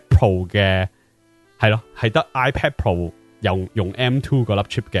iPad Pro 嘅，係咯，係得 iPad Pro 用 M2 嗰粒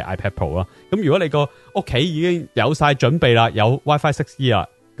chip 嘅 iPad Pro 啦。咁如果你個屋企已經有晒準備啦，有 WiFi 6E 啦，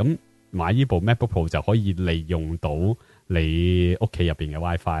咁買呢部 MacBook Pro 就可以利用到你屋企入邊嘅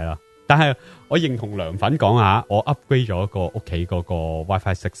WiFi 啦。但係我認同涼粉講下，我 upgrade 咗個屋企嗰個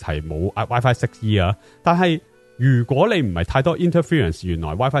WiFi 6係冇 WiFi 6E 啊。但係如果你唔係太多 interference， 原來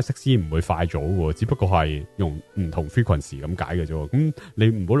WiFi 6E 唔會快咗嘅，只不過係用唔同 frequency 咁解嘅啫。咁你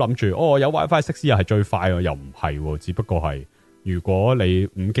唔好諗住有 WiFi 6E 係最快啊，又唔係，只不過係如果你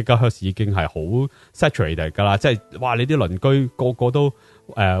5 GHz 已經係好 saturated 噶啦，即係哇你啲鄰居個個都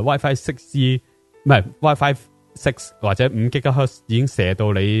WiFi 6E 唔係 WiFi 6或者5 GHz 已經射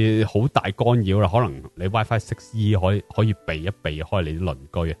到你好大干擾啦，可能你 WiFi 6E 可以避一避開你啲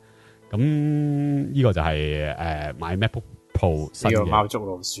鄰居啊。咁呢個就係買 MacBook Pro 新嘅。呢個貓捉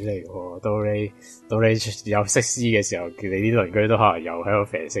老鼠嚟嘅，到你有 6E 嘅時候，叫你啲鄰居都可能又喺度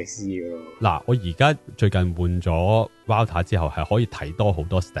肥 6E 嘅咯。嗱，我而家最近換咗 router 之後，係可以睇多好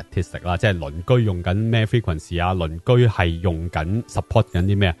多 statistic 啦，即係鄰居用緊咩 frequency 啊，鄰居係用緊 support 緊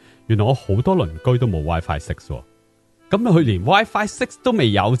啲咩？原來我好多鄰居都冇 WiFi 6喎。咁佢連 WiFi 6都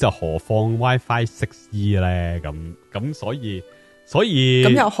未有，就何況 WiFi 6E 咧？咁所以咁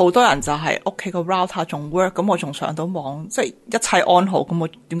有好多人就係屋企個 router 仲 work， 咁我仲上到網，即係一切安好，咁我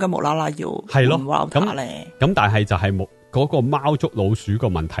點解無啦啦要換 router 咧？咁但係就係冇嗰個貓捉老鼠個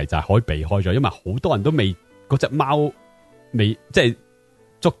問題就係可以避開咗，因為好多人都未嗰隻貓未即係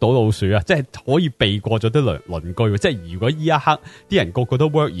捉到老鼠啊，即係可以避過咗啲鄰居。即係如果依一刻啲人個個都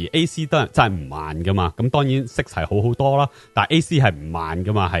work， 而 AC 都真係唔慢噶嘛，咁當然6係好好多啦，但係 AC 係唔慢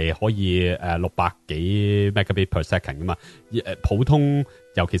噶嘛，係可以600幾 megabit per second 噶嘛。普通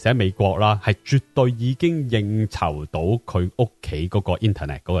尤其是喺美國啦，係絕對已經應酬到佢屋企嗰個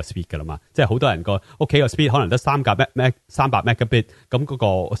internet 嗰個 speed 噶啦嘛。即係好多人個屋企個 speed 可能得300 megabit， 咁嗰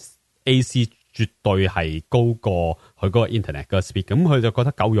個 AC 絕對係高過佢嗰個 internet 個 speed， 咁佢就覺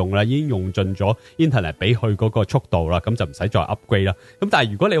得夠用啦，已經用盡咗 internet 俾佢嗰個速度啦，咁就唔使再 upgrade 啦。咁但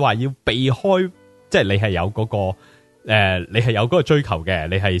係如果你話要避開，即係你係有嗰個你係有嗰個追求嘅，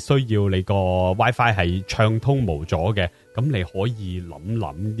你係需要你個 WiFi 係暢通無阻嘅，咁你可以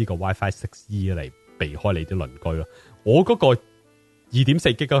諗呢個 WiFi 6E 嚟避開你啲鄰居咯。我嗰個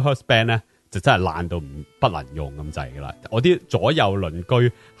 2.4 GHz band 咧，就真係爛到不能用咁滯噶啦！我啲左右鄰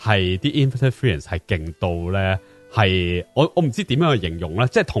居係啲 interference 係勁到咧，係我唔知點樣去形容咧，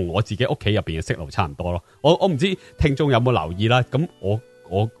即係同我自己屋企入邊嘅 signal 差唔多咯。我唔知聽眾有冇留意啦。咁我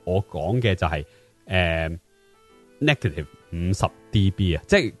講嘅就係negative 50 dB 啊，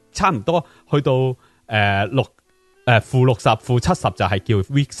即係差唔多去到負60負70就係叫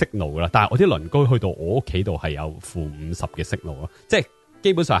weak signal 噶啦。但係我啲鄰居去到我屋企度係有負50嘅 signal 咯，即係。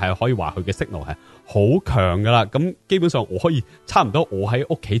基本上係可以話佢嘅 signal 係好強噶啦，咁基本上我可以差唔多我喺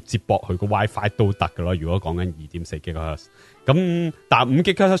屋企接駁佢個 WiFi 都得噶咯。如果講緊 2.4 GHz， 咁但係5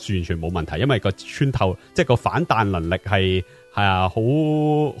 GHz 完全冇問題，因為個穿透即係個反彈能力係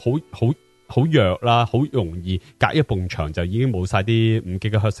好弱啦，好容易隔一埲牆就已經冇晒啲5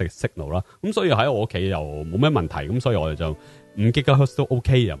 GHz 嘅 signal 啦。咁所以喺我屋企又冇咩問題，咁所以我哋就5 GHz 都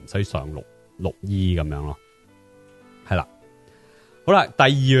OK， 又唔使上6E 咁樣咯。係啦。好啦，第二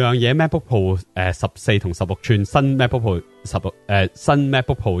樣嘢 MacBook Pro 14同16寸新 MacBook Pro 新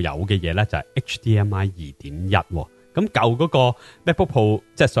MacBook Pro 有嘅嘢咧就係 HDMI 2.1。咁舊嗰個 MacBook Pro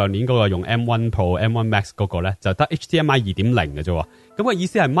即係上年嗰個用 M1 Pro、M1 Max 嗰個咧就得 HDMI 2.0嘅啫。咁個意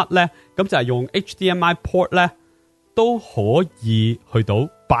思係乜咧？咁就係用 HDMI port 咧都可以去到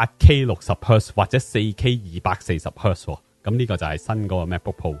 8K 60Hz 或者 4K 240Hz。咁呢個就係新嗰個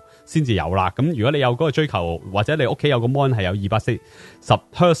MacBook Pro 先至有啦。咁如果你有嗰個追求，或者你屋企有個 mon 係有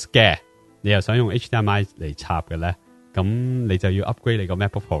240Hz 嘅，你又想用 HDMI 嚟插嘅咧，咁你就要 upgrade 你個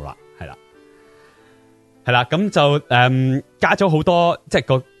MacBook Pro 啦。係啦，咁就加咗好多，即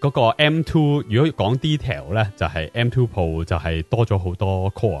係嗰個 M2。如果講 detail 咧，就係 M2 Pro 就係多咗好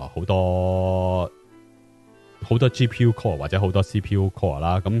多 core， 好多 GPU core 或者好多 CPU core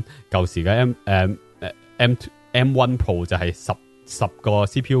啦。咁舊時嘅M1 Pro 就係10個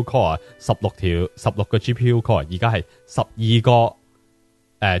CPU core， 16個 GPU core， 而家係12個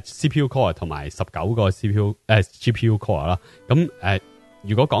CPU core 同埋19個 GPU core 啦。咁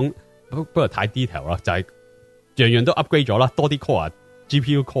如果講不過太 detail 啦，就係樣樣都 upgrade 咗啦，多啲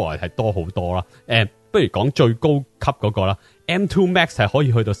core，GPU core 係多好多啦。不如講最高級嗰個啦 ，M2 Max 係可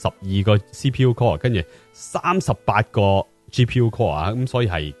以去到12個 CPU core， 跟住38個 GPU core 啊，咁所以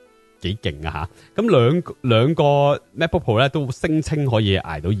係幾勁啊吓！咁兩個 MacBook Pro 咧都聲稱可以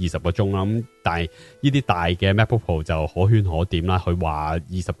捱到20個鐘啦，咁但係呢啲大嘅 MacBook Pro 就可圈可點啦。佢話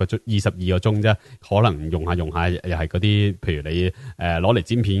22個鐘啫，可能用下又係嗰啲，譬如你攞嚟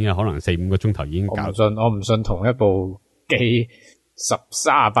剪片嘅，可能4-5個鐘頭已經搞。我唔信同一部機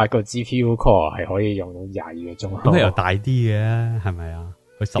38個 GPU core 係可以用到22個鐘。咁又大啲嘅，係咪啊？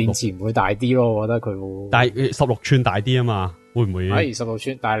佢電池唔會大啲咯，我覺得佢會。但係16寸大啲啊嘛。會唔會？係16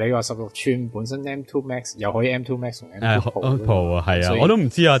寸，但係你話16寸本身 M2 Max 又可以 M2 Max 同 M2 Pro 係啊，我都唔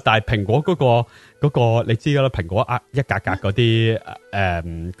知啊。但係蘋果嗰個你知噶啦，蘋果一格格嗰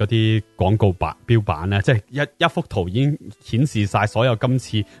啲廣告標版咧，即係一幅圖已經顯示晒所有今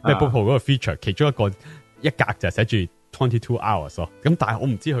次 MacBook Pro 嗰個 feature，其中一格就係寫住22 hours 咯。咁但係我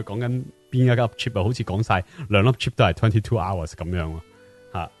唔知佢講緊邊一粒 chip 啊，好似講晒兩粒 chip 都係22 hours 咁樣咯。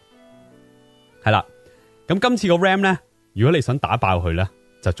吓，係啦。咁今次個 RAM 咧，如果你想打爆佢咧，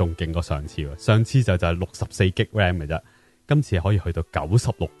就仲勁過上次。上次就係64GB RAM 嘅啫，今次可以去到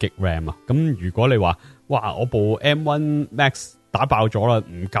96GB RAM 啊！咁如果你話，哇，我部 M1 Max 打爆咗啦，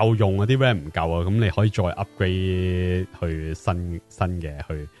唔夠用啊，啲 RAM 唔夠啊，咁你可以再 upgrade 去新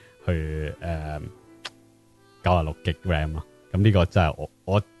嘅，去96GB RAM 啊！咁呢個真係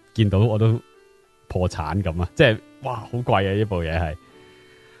我見到我都破產咁啊！即係哇，好貴啊！呢部嘢係。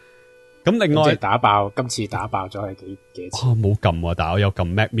咁另外今次打爆咗係幾錢？冇撳啊，但係我有撳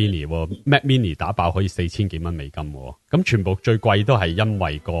Mac Mini 喎，Mac Mini 打爆可以4000幾蚊美金喎。咁全部最貴都係因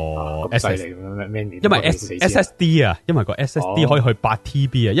為個 Mini， 因為 SSD 啊，因為個 SSD 可以去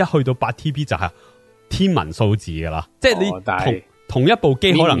8TB 啊，一去到8TB 就係天文數字噶啦，即係你同一部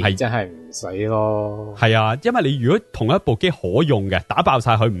機可能係真係唔使咯。係啊，因為你如果同一部機可用嘅打爆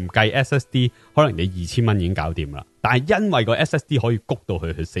晒佢唔計 SSD， 可能你2000蚊已經搞掂啦。但係因為個 SSD 可以谷到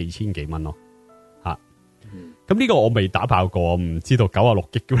去4000幾蚊咯，吓。咁呢個我未打爆過，唔知道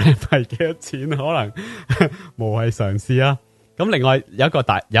96GB RAM 係幾多錢，可能無謂嘗試啊。咁另外有一個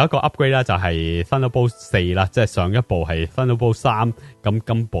upgrade 啦，就係 Thunderbolt 4啦，即係上一部係 Thunderbolt 3，咁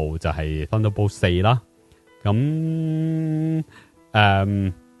今部就係 Thunderbolt 4啦。咁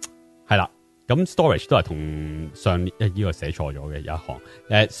係啦，咁 storage 都係同上年呢個寫錯咗嘅有一行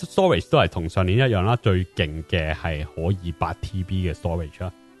，storage 都係同上年一樣啦，最勁嘅係可以8TB 嘅 storage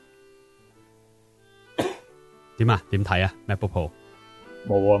啦。點啊？點睇啊 ？MacBook Pro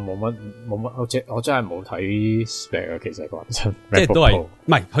冇啊，冇乜，我真係冇睇 spec 啊。其實講真，即係都係唔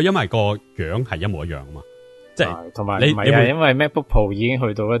係佢，因為個樣係一模一樣啊嘛。即係同埋你唔係啊，因為 MacBook Pro 已經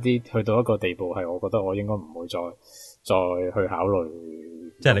去到一個地步，係我覺得我應該唔會再去考慮。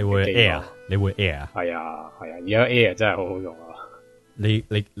即係你會 Air， 你會 Air。係啊，而家 Air 真係好好用啊！你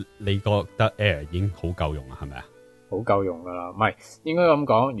覺得 Air 已經好夠用啦，係咪啊？好夠用噶啦，唔係應該咁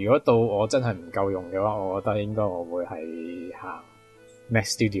講。如果到我真係唔夠用嘅話，我覺得應該我會係行 Mac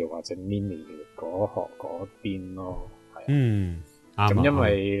Studio 或者 Mini 嗰邊咯。咁因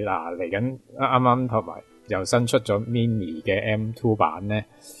為嗱嚟緊啱同埋又新出咗 Mini 嘅 M2 版咧，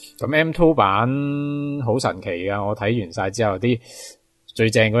咁 M2 版好神奇噶。我睇完晒之後，啲最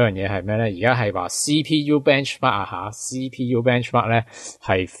正嗰樣嘢係咩咧？而家係話 CPU benchmark 啊CPU benchmark 咧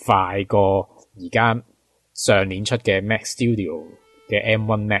係快過而家上年出嘅 Mac Studio 嘅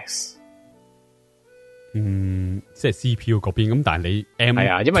M1 Max。即係 CPU 嗰邊咁，但係你 M 係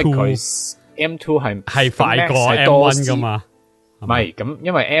啊，因為佢 M2 係快過 M1 噶嘛，唔係咁，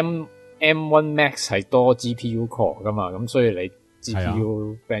因為 M1 Max 係多 GPU core 噶嘛，咁所以你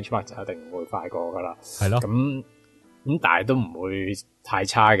GPU benchmark 就一定唔會快過噶啦。係咯，咁但係都唔會太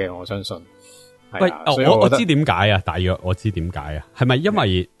差嘅，我相信。喂，我知點解啊，大約我知點解啊，係咪因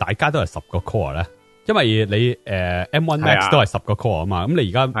為大家都係10個 core 咧？因為你M1 Max 都係10個 core 啊嘛，咁你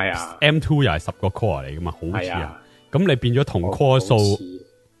而家 M2 又係10個 core 嚟噶嘛，好似啊，咁你變咗同 core 數，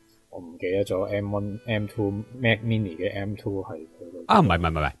我唔記得咗 M2 Mac Mini 嘅 M2 係啊，唔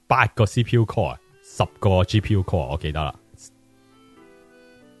係8個 CPU core 10個 GPU core， 我記得啦，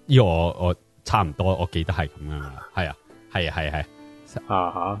呢個我差唔多，我記得係咁樣啦，係啊，係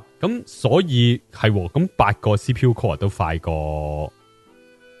咁所以係咁8個 CPU core 都快過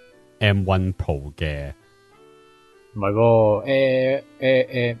M1 Pro 嘅，唔係喎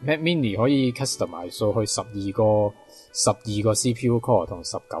，Mac Mini 可以 customize 數去12個 CPU core 同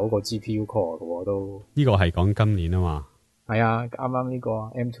19個 GPU core 嘅喎，都呢個係講今年啊嘛，係啊，啱啱呢個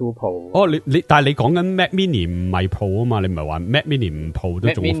M2 Pro。哦，你但係你講緊 Mac Mini 唔係 Pro 啊嘛，你唔係話 Mac Mini 唔 Pro 都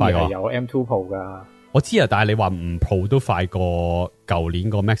仲快過？ Mac Mini 係有 M2 Pro 噶。我知啊，但係你話唔 Pro 都快過舊年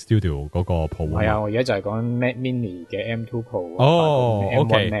個 Mac Studio 嗰個 Pro。係啊，我而家就係講 Mac Mini 嘅 M2 Pro。哦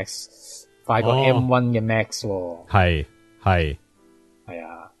 ，M1 Max 快過 M1 嘅 Max。係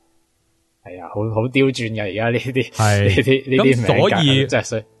啊，好刁鑽嘅而家呢啲係呢啲咁，所以即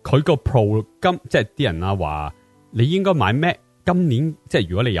係佢個 Pro 即係啲人啊話你應該買 Mac。今年即係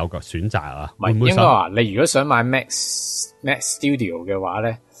如果你有個選擇啊，唔係應該話你如果想買 Mac Studio 嘅話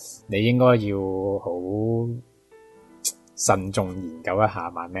咧，你應該要好慎重研究一下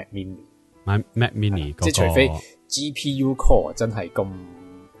買 Mac Mini。買 Mac Mini 即係除非 GPU core 真係咁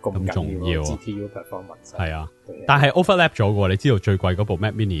重要 GPU performance 係啊，但係 overlap 咗嘅，你知道最貴嗰部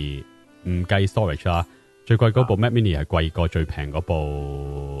Mac Mini 唔計 storage 啦，最貴嗰部 Mac Mini 係貴過最平嗰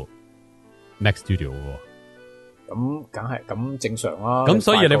部 Mac Studio 嘅。咁梗係咁正常啦。咁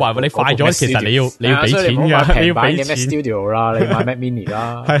所以你話你快咗，其實你要俾錢噶，你要俾錢。Mac Studio 啦，你買 Mac Mini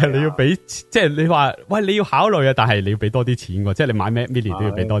啦。係啊，你要俾，即係你話喂，你要考慮啊，但係你要俾多啲錢喎，即係你買 Mac Mini 都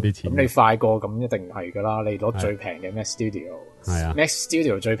要俾多啲錢。咁你快過咁一定係噶啦，你攞最平嘅 Mac Studio。係啊 ，Mac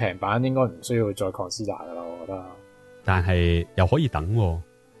Studio 最平版應該唔需要再 consider 噶啦，我覺得。但係又可以等，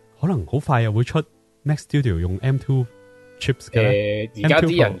可能好快又會出 Mac Studio 用 M2 chips 嘅。而家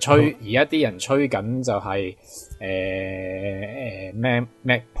啲人吹緊就係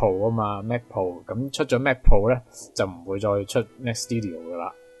Mac Pro 啊嘛 ，Mac Pro 咁出咗 Mac Pro 咧，就唔會再出 Mac Studio 噶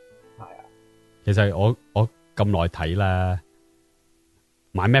啦。係啊，其實我咁耐睇咧，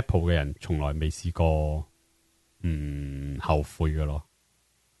買 Mac Pro 嘅人從來未試過後悔嘅咯。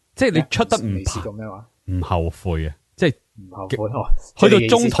即係你出得唔試過咩話？唔後悔啊！即係唔後悔。去到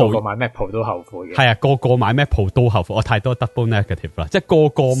中途個買 Mac Pro 都後悔嘅。係啊，個個買 Mac Pro 都後悔。我太多 double negative 啦，即係個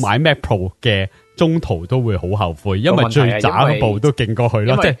個買 Mac Pro 嘅中途都會好後悔，因為最渣嗰部都勁過去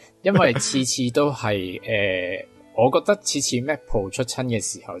咯。即係因為次次都係我覺得次次 Mac Pro 出親嘅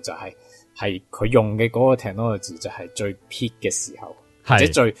時候就係佢用嘅嗰個 technology 就係最 peak 嘅時候，或者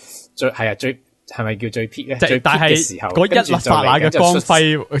最係啊最。係咪叫最 peak 咧？最 peak 嘅時候，嗰一粒剎那嘅光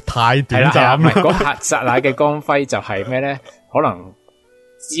輝太短暫。唔係嗰下剎那嘅光輝就係咩咧？可能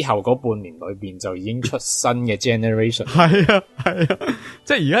之後嗰半年裏邊就已經出新嘅 generation。係啊，係啊，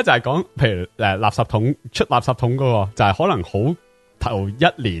即係而家就係講，譬如垃圾桶出垃圾桶嗰個，就係可能好頭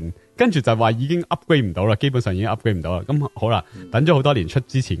一年，跟住就話已經 upgrade 唔到啦，基本上已經 upgrade 唔到啦。咁好啦，等咗好多年出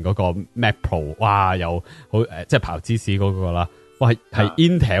之前嗰個 Mac Pro，哇，又好即係刨芝士嗰個啦。哇，係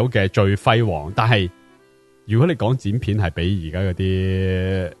Intel 嘅最輝煌，但係如果你講剪片係比而家嗰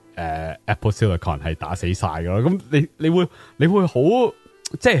啲Apple Silicon 係打死晒噶咯，咁你會好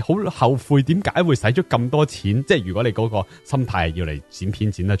即係好後悔，點解會使咗咁多錢？即係如果你嗰個心態係要嚟剪片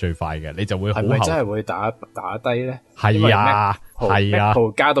剪得最快嘅，你就會好後悔。係咪真係會打低咧？係啊，係啊 ，Mac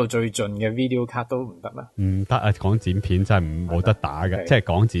Pro 加到最盡嘅 video 卡都唔得咩？唔得啊！講剪片真係冇得打嘅，即係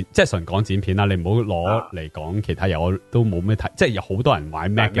講剪，即係純講剪片啦。你唔好攞嚟講其他嘢，我都冇咩睇。即係有好多人買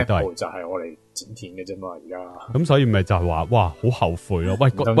Mac 嘅都係，就係我嚟剪片嘅啫嘛。而家咁所以咪就係話，哇，好後悔咯！喂，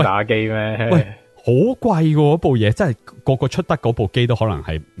打機咩？喂，好貴嘅嗰部嘢，真係個個出得嗰部機都可能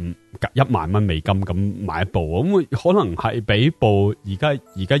係100,000蚊美金咁買一部，咁可能係比部而家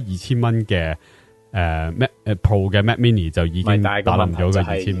2000蚊嘅Mac Pro 嘅 Mac Mini 就已經打冧咗嘅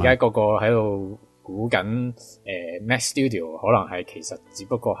2000蚊。而家個個喺度估緊Mac Studio 可能係其實只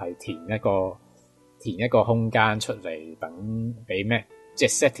不過係填一個空間出嚟，等俾 Mac 即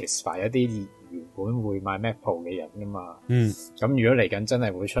係 satisfy 一啲原本會買 Mac Pro 嘅人噶嘛。咁如果嚟緊真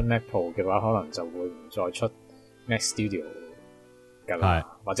係會出 Mac Pro 嘅話，可能就會唔再出 Mac Studio 噶啦，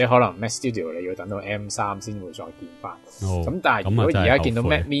或者可能 Mac Studio 你要等到 M3 先會再見翻。咁但係如果而家見到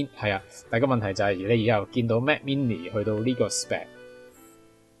Mac Mini 係啊，但係個問題就係你而家又見到 Mac Mini 去到呢個 spec，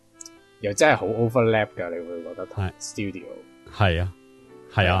又真係好 overlap 噶，你會覺得同 Studio 係啊。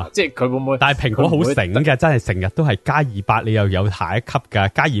係啊，即係佢會唔會？但係蘋果好醒嘅，真係成日都係加200，你又有下一級噶，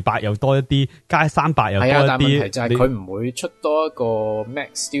加200又多一啲，加300又多一啲。但係問題就係佢唔會出多一個 Mac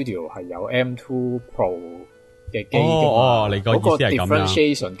Studio 係有 M2 Pro 嘅機㗎嘛。你個意思係咁樣。嗰個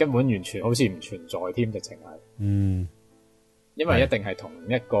differentiation 根本完全好似唔存在添，直情係。因為一定係同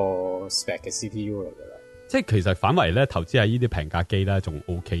一個 spec 嘅 CPU 嚟噶啦。即係其實反為咧，投資喺呢啲平價機咧，仲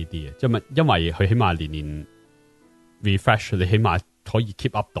OK 啲嘅，因為佢起碼年年 refresh， 你起碼可以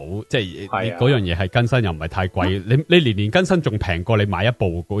keep up 到，即係嗰樣嘢係更新又唔係太貴，你年年更新仲平過你買一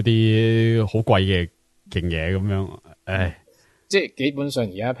部嗰啲好貴嘅勁嘢咁樣，即係基本上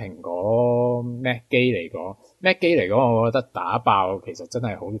而家蘋果 Mac 機嚟講，我覺得打爆其實真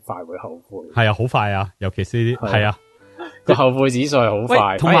係好快會後悔。係啊，好快啊，尤其是啲係啊，個後悔指數係好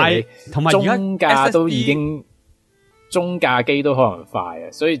快，同埋中價都已經中價機都可能快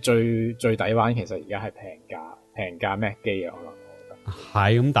啊，所以最抵玩其實而家係平價 Mac 機啊，可能。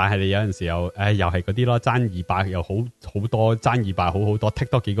係咁，但係你有陣時又係嗰啲咯，爭200又好多，爭200好多，剔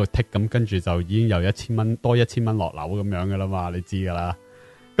多幾個剔咁，跟住就已經有1000蚊多1000蚊落樓咁樣噶啦嘛，你知噶啦。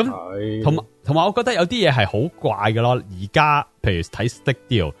咁同埋，我覺得有啲嘢係好怪噶咯。而家譬如睇 Stick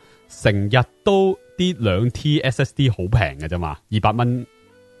Deal， 成日都啲2T SSD 好平嘅啫嘛，200蚊，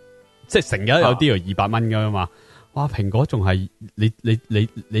即係成日有啲要200蚊噶嘛。哇，蘋果仲係你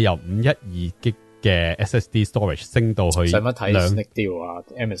由512G嘅 SSD storage 升到去，使乜睇 Sneak Deal 啊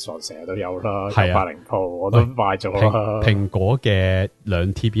 ？Amazon 成日都有啦，980 Pro 我都買咗啦。蘋果嘅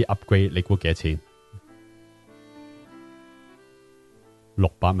2TB upgrade， 你估幾多錢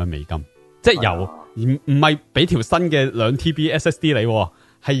？600蚊美金，即係由唔係俾條新嘅2TB SSD 你，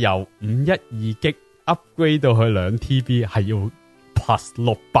係由512G upgrade 到去2TB， 係要 plus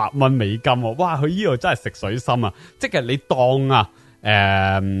 600蚊美金。哇！佢呢度真係食水深啊！即係你當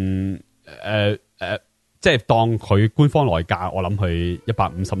即係當佢官方來價，我諗佢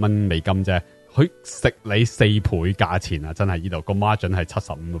150蚊美金啫，佢食你4倍價錢啊！真係呢度個 margin 係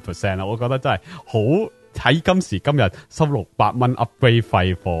75% 啦，我覺得真係好，喺今時今日收600蚊 upgrade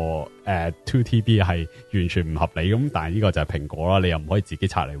費 for 2TB 係完全唔合理咁，但係呢個就係蘋果啦，你又唔可以自己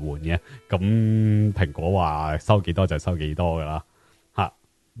拆嚟換嘅，咁蘋果話收幾多就收幾多噶啦，吓，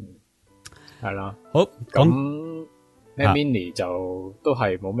係啦，好咁。Mac Mini 就都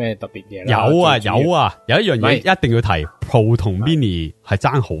係冇咩特別嘢啦。有一樣嘢一定要提 ，Pro 同 Mini 係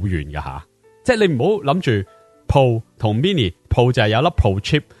爭好遠㗎吓。即係你唔好諗住 Pro 同 Mini，Pro 就係有粒 Pro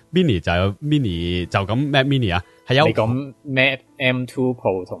chip，Mini 就有 Mini 就咁 Mac Mini 啊，係有。你講 Mac M2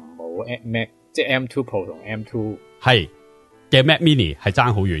 Pro 同冇 Mac， 即係 M2 Pro 同 M2 係嘅 Mac Mini 係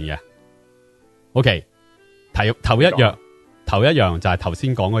爭好遠嘅。OK， 頭一樣就係頭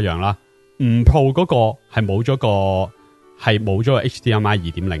先講嗰樣啦。唔 Pro 嗰個係冇咗個 HDMI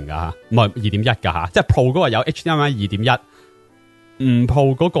 2.0 噶吓，唔係 2.1 噶吓，即係 Pro 嗰個有 HDMI 2.1，唔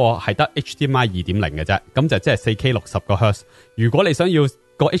Pro 嗰個係得 HDMI 2.0 嘅啫，咁就即係 4K 60個 Hz。如果你想要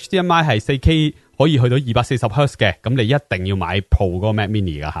個 HDMI 係 4K 可以去到240 Hz 嘅，咁你一定要買 Pro 嗰個 Mac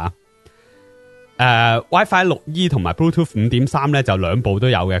Mini 噶吓。WiFi 6E 同埋 Bluetooth 5.3 咧就兩部都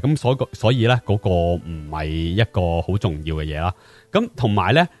有嘅，咁所以咧嗰個唔係一個好重要嘅嘢啦。咁同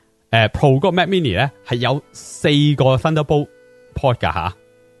埋咧Pro 嗰個 Mac Mini 咧係有4個 Thunderbolt port 噶吓，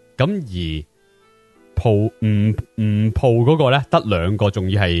咁而 Pro 唔 Pro 嗰個咧得2個，仲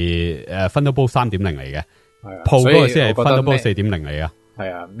要係Thunderbolt 3.0嚟嘅。係啊 Pro 嗰個先係 Thunderbolt 4.0嚟噶。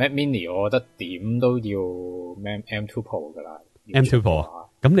係啊 Mac Mini 我覺得點都要 M2 Pro 噶啦。M2 Pro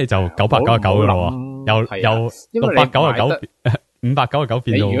咁你就999噶咯，又699 599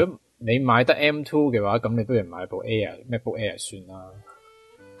變到。如果你買得 M2 嘅話，咁你不如買部 MacBook Air 算啦。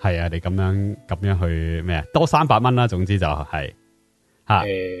係啊，你咁樣去咩啊？多300蚊啦，總之就係吓。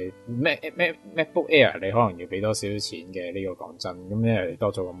MacBook Air 你可能要俾多少錢嘅，呢個講真，咁因為你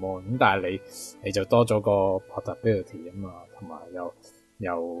多咗個 mon， 咁但係你就多咗個 portability 啊嘛，同埋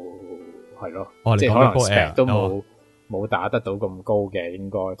又係咯，即係可能 spec 都冇打得到咁高嘅，應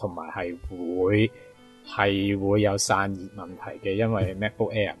該同埋係會有散熱問題嘅，因為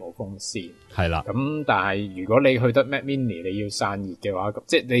MacBook Air 冇風扇。係啦，咁但係如果你去得 Mac Mini，你要散熱嘅話，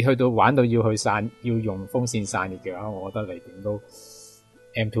即係你去到玩到要用風扇散熱嘅話，我覺得你點都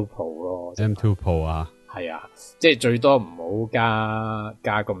M2 Pro 咯。M2 Pro 啊，係啊，即係最多唔好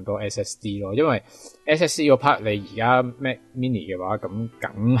加咁多 SSD 咯，因為 SSD 嗰 part 你而家 Mac Mini 嘅話，咁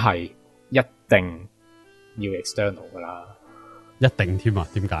梗係一定要 external 噶啦。一定添啊？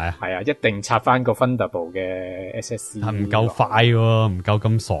點解啊？係啊，一定插翻個 Thunderbolt 嘅 SSD， 係唔夠快喎，唔夠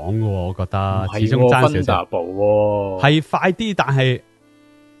咁爽喎，我覺得。係始終爭少少。Thunderbolt 係快啲，但係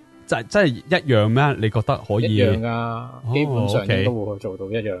真係一樣咩？你覺得可以？一樣噶，基本上應該會做到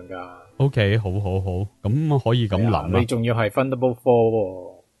一樣噶。OK， 好，咁可以咁諗啦。你仲要係 Thunderbolt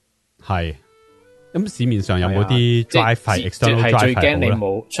 4，係。咁市面上有冇啲 drive 係 external drive 係最驚你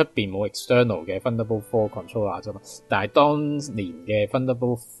冇出邊冇 external 嘅 Thunderbolt 4 controller 啫嘛，但係當年嘅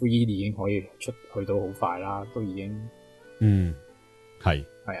Thunderbolt 3已經可以去到好快啦，都已經係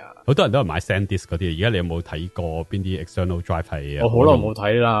啊，好多人都係買 SanDisk 嗰啲，而家你有冇睇過邊啲 external drive 係？我好耐冇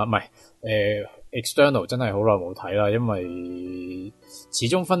睇啦，唔係external 真係好耐冇睇啦，因為始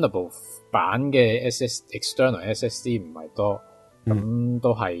終 Thunderbolt 版嘅 external SSD 唔係多，咁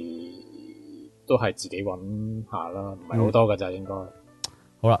都係自己揾下啦，唔係好多㗎咋，應該。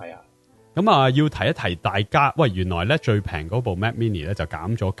好啦，係啊，咁啊要提一提大家，喂，原來咧最平嗰部 Mac Mini 咧就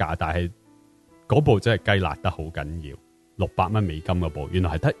減咗價，但係嗰部真係雞辣得好緊要，600蚊美金嗰部，原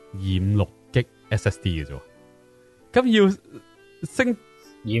來係得256G SSD 嘅啫，咁要升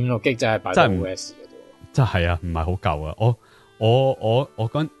256G真係擺到 OS 嘅啫，真係啊，唔係好夠啊，我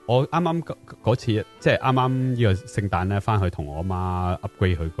啱啱嗰次即係啱啱呢個聖誕咧，翻去同我媽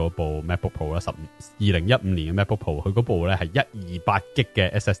upgrade 佢嗰部 MacBook Pro 啦，2015年嘅 MacBook Pro， 佢嗰部咧係128G 嘅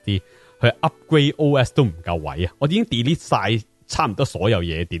SSD， 佢 upgrade OS 都唔夠位啊！我已經 delete 晒差唔多所有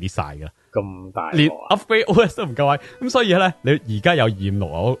嘢 delete 晒噶啦，咁大連 upgrade OS 都唔夠位，咁所以咧你而家有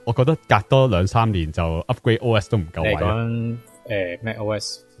256，我覺得隔多2-3年就 upgrade OS 都唔夠位啊！講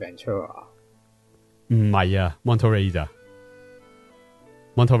MacOS Ventura 唔係啊 Monterey 咋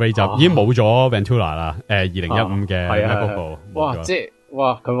？Monterey 就已經冇咗 Ventura 啦，2015嘅 MacBook Pro。哇，即係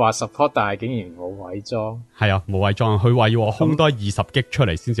佢話 support， 但係竟然冇偽裝。係啊，冇偽裝，佢話要我空多20G 出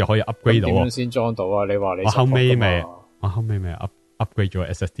嚟先至可以 upgrade 到。點樣先裝到啊？你話你我後尾咪 upgrade 咗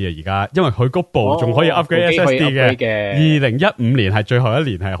SSD 啊！而家因為佢嗰部仲可以 upgrade SSD 嘅。2015年係最後一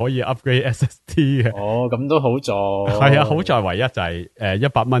年係可以 upgrade SSD 嘅。哦，咁都好在。係啊，好在唯一就係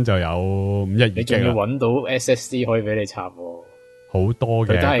100蚊就有512G。你仲要搵到 SSD 可以俾你插。好多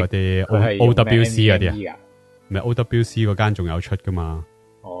嘅嗰啲 OWC 嗰啲啊，咪 OWC 嗰間仲有出噶嘛？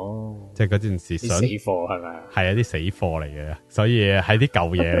哦，即係嗰陣時想死貨係咪？係啊，啲死貨嚟嘅，所以係啲舊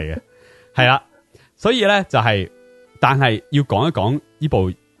嘢嚟嘅，係啦，所以咧就係，但係要講一講呢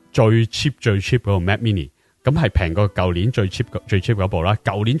部最 cheap 嗰部 Mac Mini，咁係平過舊年最 cheap 嗰部啦。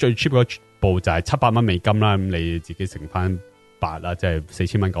舊年最 cheap 嗰部就係700蚊美金啦，咁你自己乘翻8啦，即係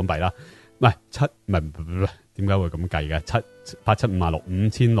4000蚊港幣啦，唔係唔係。點解會咁計嘅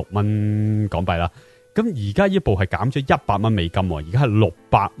？87565006蚊港幣啦。咁而家呢部係減咗100蚊美金，而家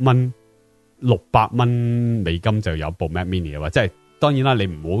係600蚊美金就有部 Mac Mini 啊，即係當然啦，你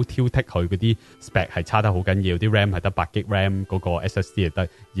唔好挑剔佢嗰啲 spec 係差得好緊要，啲 RAM 係得8GB RAM，嗰個 SSD 係得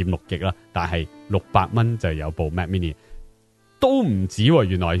26GB啦，但係600蚊就有部 Mac Mini， 都唔止喎，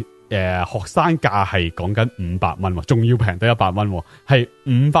原來學生價係講緊500蚊，仲要平得100蚊，係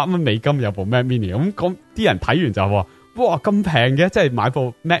500蚊美金有部 Mac Mini， 咁啲人睇完就話，哇咁平嘅，即係買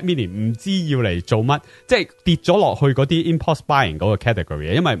部 Mac Mini 唔知要嚟做乜，即係跌咗落去嗰啲 impulse buying 嗰個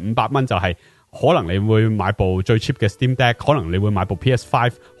category， 因為500蚊就係可能你會買部最 cheap 嘅 Steam Deck， 可能你會買部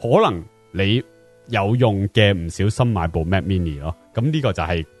PS5， 可能你有用嘅唔小心買部 Mac Mini 咯，咁呢個就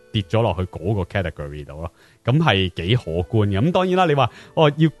係跌咗落去嗰個 category 度咯，咁係幾可觀嘅。咁當然啦，你話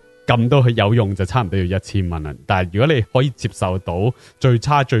要撳到佢有用就差唔多要1000蚊啦，但係如果你可以接受到最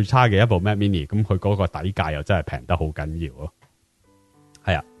差嘅一部 Mac Mini， 咁佢嗰個底價又真係平得好緊要咯。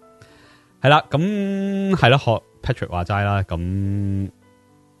係啊，係啦，咁係咯，學 Patrick 話齋啦，咁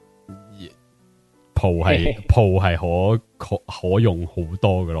鋪係可用好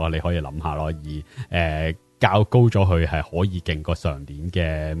多嘅咯，你可以諗下咯，而較高咗佢係可以勁過上年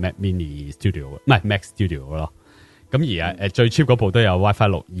嘅 Mac Mini Studio， 唔係 Mac Studio 咯。咁而最 cheap 嗰部都有 WiFi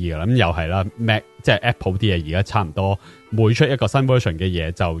 6E 噶啦，咁又係啦 Mac 即係 Apple 啲嘢而家差唔多每出一個新 version 嘅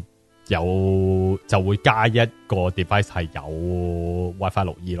嘢就會加一個 device 係有 WiFi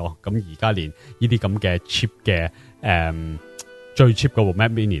 6E 咯。咁而家連呢啲咁嘅 cheap 嘅最 cheap 嗰部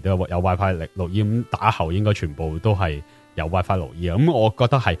Mac Mini 都有 WiFi 6E， 咁打後應該全部都係有 WiFi 6E。咁我覺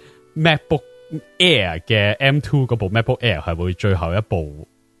得係 MacBook Air 嘅 M2 嗰部 MacBook Air 係會最後一部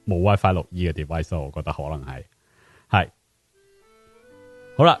冇 WiFi 6E 嘅 device， 我覺得可能係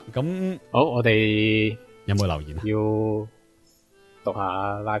好啦。咁好，我哋有冇留言啊？要讀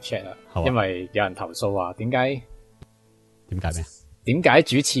下 live chat 啦，因為有人投訴話點解咩？點解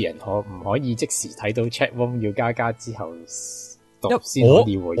主持人唔可以即時睇到 chat room， 要加之後讀先可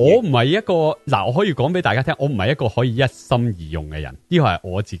以回應？我唔係一個我可以講俾大家聽，我唔係一個可以一心二用嘅人，呢個係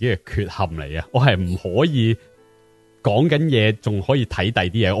我自己嘅缺陷嚟嘅。我係唔可以講緊嘢仲可以睇第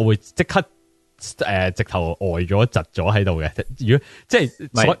啲嘢，我會即刻直頭呆咗窒咗喺度嘅。如果即係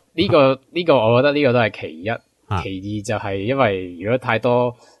呢個我覺得呢個都係其一，其二就係因為如果太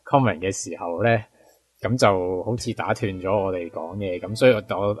多 comment 嘅時候咧，咁就好似打斷咗我哋講嘢，咁所以我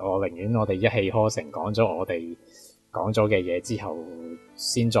寧願我哋一氣呵成講咗我哋講咗嘅嘢之後，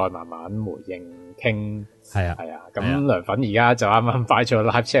先再慢慢回應傾。係啊。咁涼粉而家就啱啱擺咗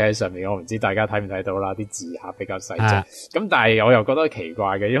live chat 喺上面，我唔知大家睇唔睇到啦，啲字下比較細啫。咁但係我又覺得奇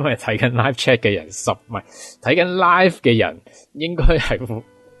怪嘅，因為睇緊 live chat 嘅人唔係睇緊 live 嘅人，應該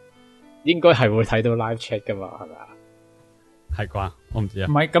係會睇到 live chat 噶嘛，係咪啊？係啩？我唔知啊。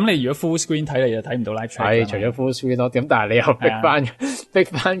唔係，咁你如果 full screen 睇，你就睇唔到 live chat。係，除咗 full screen 咯。咁但係你又逼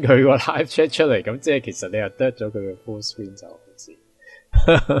翻佢個 live chat 出嚟，咁即係其實你又得咗佢嘅 full screen 就好似。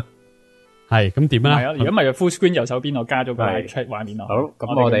係咁點啊？係啊，如果唔係個 full screen 右手邊我加咗個 live chat 畫面咯。好，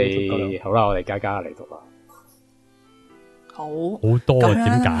咁我哋好啦，我哋加嚟讀啦。好多啊，點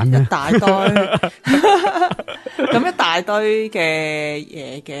揀呢？一大堆，咁一大堆嘅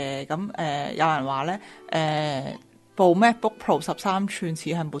嘢嘅，咁有人話咧，部 MacBook Pro 13寸似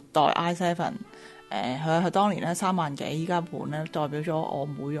係末代 i7，佢當年咧3萬幾，依家換咧代表咗我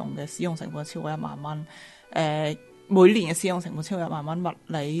每用嘅使用成本超過1萬蚊，每年嘅使用成本超過1萬蚊，物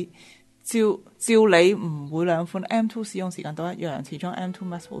理照理唔會兩款 M2 使用時間都一樣，始終 M2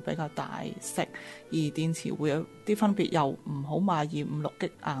 Max 會比較大色，而電池會有啲分別，又唔好買256G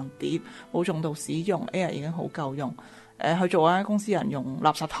硬碟，冇重度使用 Air 已經好夠用，去做間公司人用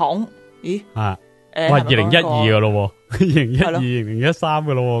垃圾桶，咦？哇！2012噶咯，2012、2013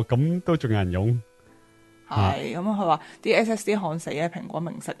噶咯，咁都仲有人用。係咁，佢話啲 SSD 焊死咧，蘋果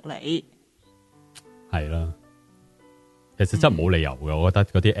明食你。係啦，其實真係冇理由嘅，我覺得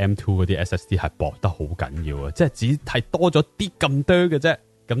嗰啲 M2 嗰啲 SSD 係薄得好緊要啊，即係只係多咗啲咁多嘅啫。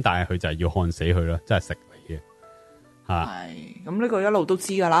咁但係佢就係要焊死佢咯，真係食你嘅。係咁呢個一路都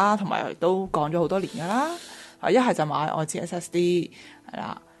知噶啦，同埋都講咗好多年噶啦。一係就買外置 SSD 係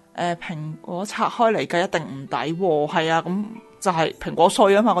啦。蘋果拆開嚟計一定唔抵喎，係啊，咁就係蘋果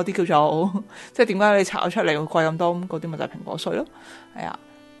稅啊嘛，嗰啲叫做，即係點解你拆咗出嚟會貴咁多？咁嗰啲咪就係蘋果稅咯，係啊。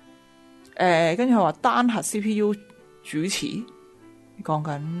跟住佢話單核 CPU 主持，講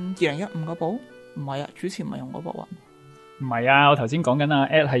緊2015嗰部，唔係啊，主持唔係用嗰部啊。唔係啊，我頭先講緊啊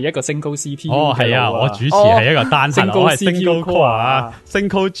 ，Ed 係一個 single CPU。哦，係啊，我主持係一個單核，我係 single core 啊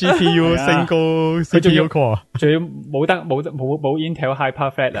 ，single GPU，single CPU core。仲要冇 Intel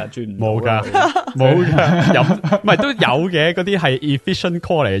Hyper-Thread 啊，轉唔冇噶，飲唔係都有嘅，嗰啲係 efficient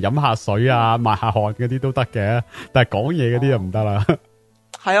core 嚟，飲下水啊，抹下汗嗰啲都得嘅，但係講嘢嗰啲就唔得啦。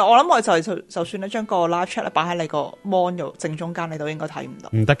係啊，我諗我就算你將個 live chat 咧擺喺你個 mon 度正中間，你都應該睇唔到。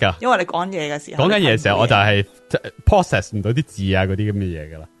唔得噶，因為你講嘢嘅時候，講緊嘢嘅時候，我就係 process 唔到啲字啊嗰啲咁嘅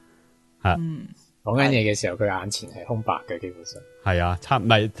嘢噶啦。係，講緊嘢嘅時候，佢眼前係空白嘅，基本上係啊，差唔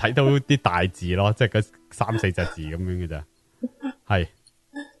係睇到啲大字咯，即係嗰3-4隻字咁樣嘅咋。係，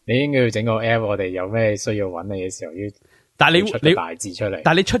你應該要整個 app， 我哋有咩需要揾你嘅時候要。但係你大字出嚟，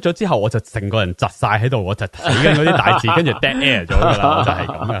但係你出咗之後，我就成個人窒晒喺度，我就睇緊嗰啲大字，跟住 dead air 咗噶啦，我就係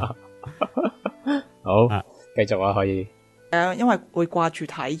咁噶。好，繼續啊，可以。因為會掛住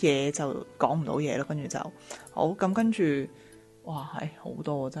睇嘢，就講唔到嘢咯。跟住就好咁，跟住哇，係好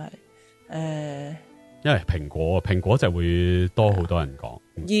多真係因為蘋果就會多好多人講。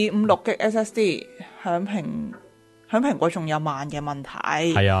256嘅 SSD 響蘋果仲有慢嘅問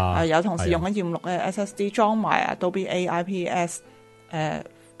題，係啊，有同事用緊256嘅 SSD 裝埋 Adobe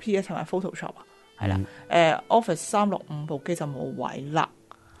AI、PS、PS 同埋 Photoshop 啊，係啦，Office 365部機就冇位啦，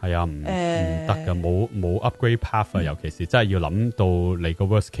係啊，唔得噶，冇 upgrade path 啊，尤其是真係要諗到你個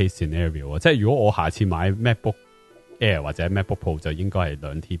worst case scenario 啊，即係如果我下次買 MacBook Air 或者 MacBook Pro 就應該係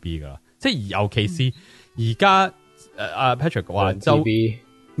2TB 噶啦，即係尤其是而家阿 Patrick 話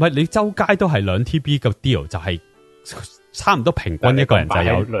唔係你周街都係2TB 嘅 deal 就係。差唔多平均一個人就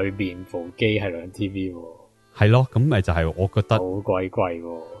有裏邊部機係2TB，係咯，咁咪就係我覺得好鬼貴，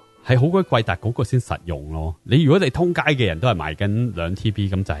係好鬼貴，但係嗰個先實用咯。你如果你通街嘅人都係賣緊2TB，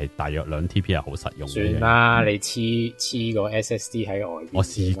咁就係大約2TB係好實用嘅。算啦，你黐個 SSD 喺外邊，我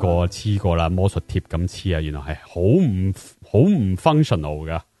試過黐過啦，魔術貼咁黐啊，原來係好唔 functional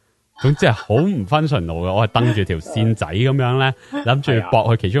噶，總之係好唔 functional 嘅。我係登住條線仔咁樣咧，諗住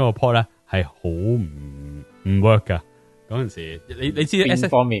駁去其中一個 port 咧，係好唔 work 噶。嗰陣時你知邊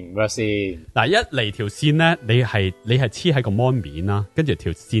方面唔 work 先？嗱，一嚟條線咧，你係黐喺個 mon 面啦，跟住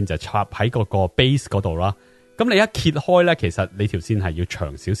條線就插喺嗰個 base 嗰度啦。咁你一揭開咧，其實你條線係要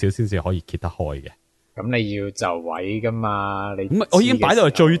長少少先至可以揭得開嘅。咁你要就位噶嘛？你咁我已經擺到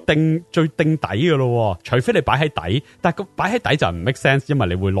係最定底噶咯，除非你擺喺底，但係個擺喺底就唔 make sense，因為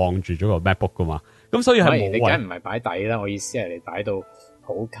你會晾住咗個 MacBook 噶嘛。咁所以係冇位。你梗唔係擺底啦，我意思係你擺到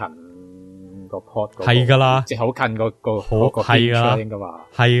好近。個 port 係噶啦，即係好近個係噶啦，應該話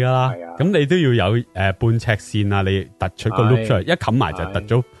係噶啦。咁你都要有半尺線啊，你突出個 loop 出嚟，一冚埋就突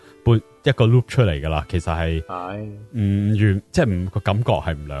咗一個 loop 出嚟噶啦。其實係唔完，即係唔個感覺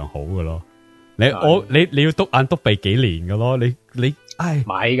係唔良好噶咯。你要篤眼篤鼻幾年噶咯。你唉，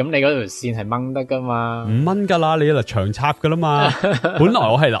咪咁你嗰條線係掹得噶嘛？唔掹噶啦，你就長插噶啦嘛。本來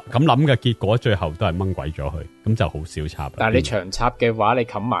我係咁諗嘅，結果最後都係掹鬼咗佢，咁就好少插。但係你長插嘅話，你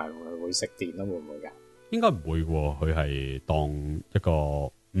冚埋。食電咯，會唔會噶？應該唔會喎，佢係當一個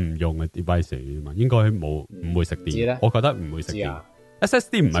唔用嘅 device 嘛，應該唔會食電。我覺得唔會食電。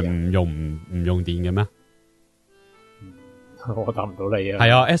SSD 唔係唔用電嘅咩？我答唔到你啊。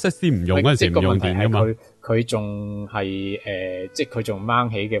係啊 ，SSD 唔用嗰陣時唔用電噶嘛。佢仲係即係佢仲掹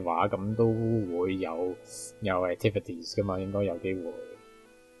起嘅話，咁都會有 activities 噶嘛，應該有機會。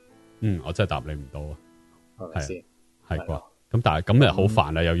我真係答你唔到啊，係咪先？係啩？咁但係咁又好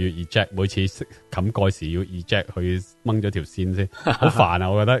煩啊，又要 eject，每次冚蓋時要 eject 去掹咗條線先，好煩啊！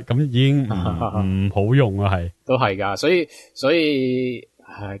我覺得咁已經唔好用啊，係都係噶，所以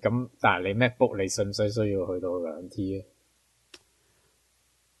唉咁，但係你 MacBook 你需唔需要去到2T 咧？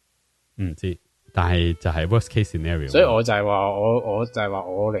唔知，但係就係 worst case scenario。所以我就係話我就係話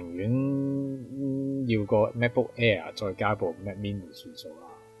我寧願要個 MacBook Air 再加部 Mac Mini 算數啦，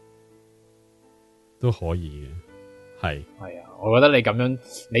都可以嘅。係啊，我覺得你咁樣，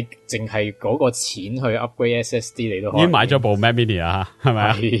你淨係嗰個錢去 upgrade SSD，你都可以已經買咗部 Mac Mini 啊，係咪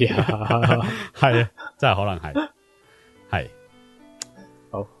啊？係啊，真係可能係。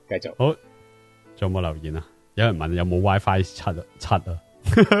好，繼續。好，仲有冇留言啊？有人問有冇 WiFi 7啊？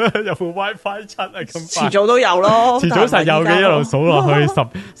有冇 WiFi 7啊？咁遲早都有咯，遲早實有嘅，一路數落去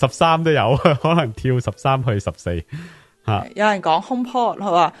13都有，可能跳13去14。有人講 HomePod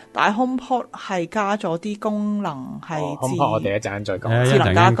係嘛，但係 HomePod 係加咗啲功能係HomePod 我哋一陣再講，智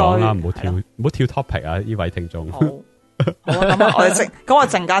能家居啦，唔好跳 topic 啊！呢位聽眾，好咁我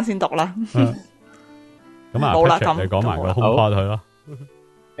陣間先讀啦。咁啊，冇啦，咁你講埋個 HomePod 去咯。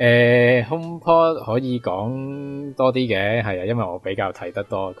HomePod 可以講多啲嘅，係啊，因為我比較睇得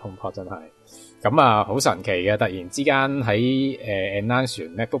多 HomePod 真係。咁啊，好神奇嘅，突然之間喺announce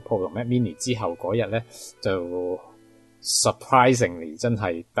MacBook Pro 同 Mac Mini 之後嗰日咧就。surprisingly 真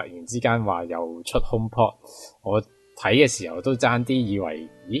係突然之間話又出 HomePod， 我睇嘅時候都爭啲以為，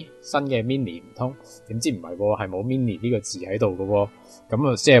咦，新嘅 Mini 唔通？點知唔係喎，係冇 Mini 呢個字喺度嘅喎，咁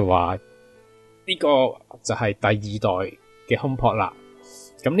啊即係話呢個就係第2代嘅 HomePod 啦。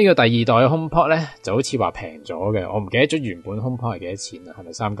咁呢個第二代嘅 HomePod 咧，就好似話平咗嘅，我唔記得咗原本 HomePod 係幾多錢啦，係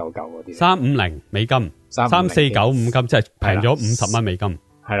咪399嗰啲？350美金，3495金，即係平咗50蚊美金。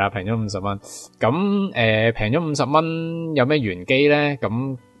係啦，平咗50蚊。咁平咗50蚊有咩玄機咧？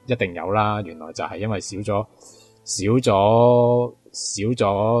咁一定有啦，原來就係因為少咗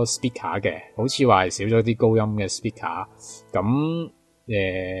speaker 嘅，好似話係少咗啲高音嘅 speaker。咁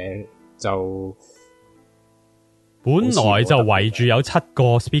就本來就圍住有7個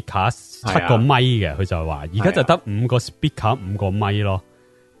speaker， 7個咪嘅，佢就話而家就得5個 speaker， 5個咪咯。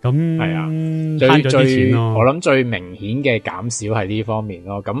咁係啊，慳咗啲錢咯。我諗最明顯嘅減少係呢方面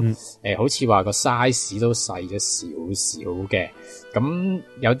咯。咁好似話個 size 都細咗少少嘅。咁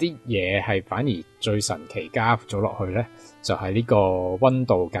有啲嘢係反而最神奇加咗落去咧，就係呢個溫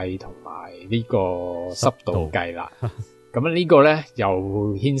度計同埋呢個濕度計啦。咁呢個咧又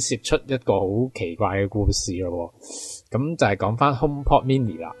牽涉出一個好奇怪嘅故事咯。咁就係講翻 HomePod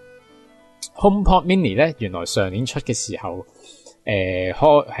Mini 啦。HomePod Mini 咧，原來上年出嘅時候，拆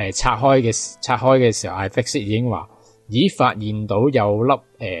開嘅時候 ，iFixit 已經話，發現到有粒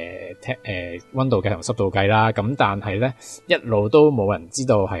溫度計同濕度計啦。咁但係咧一路都冇人知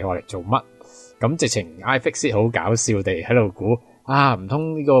道係用嚟做乜。咁直情 iFixit 好搞笑地喺度估。唔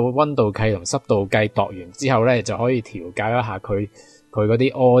通呢個溫度計同濕度計度完之後咧，就可以調校一下佢嗰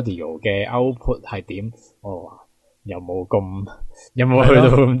啲 audio 嘅 output 係點？有冇去到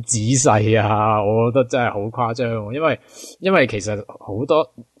咁仔細啊？我覺得真係好誇張，因為其實好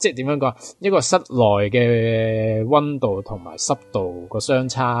多即係點樣講，一個室內嘅溫度同埋濕度個相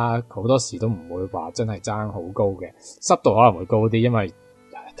差好多時都唔會話真係爭好高嘅，濕度可能會高啲，因為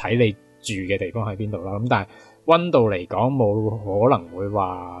睇你住嘅地方喺邊度啦。咁但係溫度嚟講冇可能會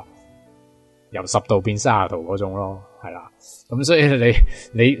話由10度變30度嗰種咯，係啦。咁所以你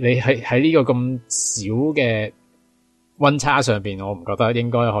喺呢個咁少嘅溫差上邊，我唔覺得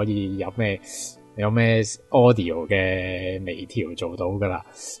應該可以有咩 audio 嘅微調做到噶啦。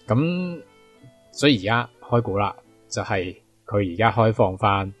咁所以而家開估啦，就係佢而家開放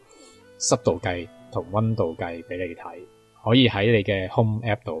翻濕度計同溫度計俾你睇，可以喺你嘅 Home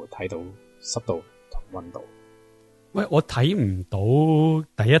App 度睇到濕度同溫度。喂，我睇唔到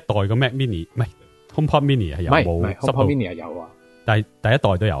第一代個 Mac Mini， 唔係 HomePod Mini 係有冇濕度 ？HomePod Mini 係有啊，但係第一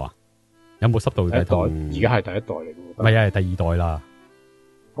代都有啊。有冇濕度計同？而家係第一代嚟嘅，唔係係第二代啦。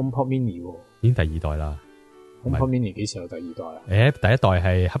HomePod Mini 已經第二代啦。HomePod Mini 幾時有第二代啊？第一代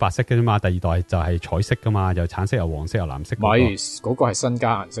係黑白色嘅啫嘛，第二代就係彩色噶嘛，又橙色又黃色又藍色。唔係，嗰個係新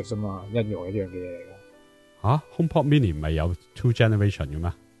加顏色啫嘛，一樣嘅嘢嚟嘅。HomePod Mini 唔係有 two generation 嘅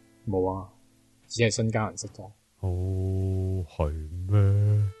咩？冇啊，只係新加顏色啫。係咩？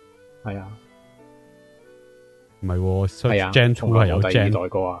係啊，唔係，Gen 2係有第二代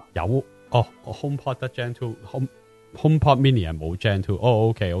個啊？有HomePod 得 Gen 2，HomePod Mini 係冇 Gen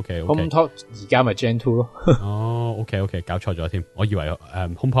 2。OK。HomePod 而家咪 Gen 2咯。OK， 搞錯咗添，我以為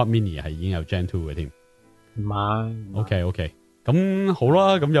HomePod Mini 係已經有 Gen 2嘅添。唔係。OK，咁好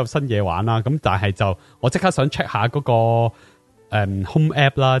啦，咁有新嘢玩啦。咁但係就我即刻想 check 下嗰個。Home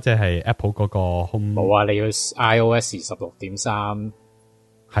App 啦，即係 Apple 嗰個 Home。冇啊，你要 iOS 16.3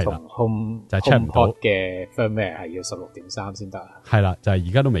係啦，就係 check 唔到嘅 firmware 係要16.3先得啊。係啦，就係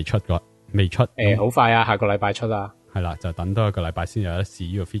而家都未出過，未出。好快啊，下個禮拜出啊。係啦，就等多一個禮拜先有得試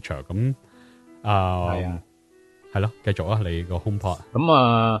呢個 feature。咁係咯，繼續啊，你個 HomePod。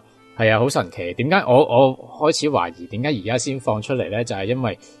咁係啊，好神奇。點解我開始懷疑點解而家先放出嚟咧？就係因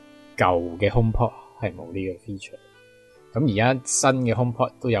為舊嘅 HomePod 係冇呢個 feature。咁而家新嘅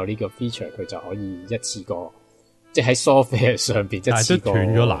HomePod 都有呢個 feature，佢就可以一次過，即係喺 software 上邊一次過。但係都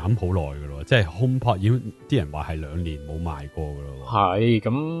斷咗纜好耐噶咯，即係 HomePod 已經啲人話係2年冇賣過噶咯。係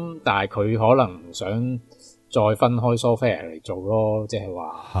咁，但係佢可能唔想再分開 software 嚟做咯，即係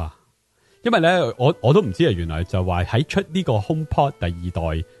話因為咧，我都唔知啊，原來就話喺出呢個 HomePod 第二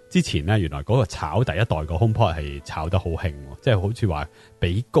代之前咧，原來嗰個炒第一代個 HomePod 係炒得好興，即係好似話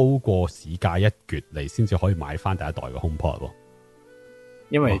比高過市價一橛嚟，先至可以買翻第一代嘅 HomePod。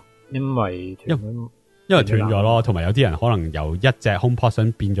因為斷咗咯，同埋有啲人可能由一隻 HomePod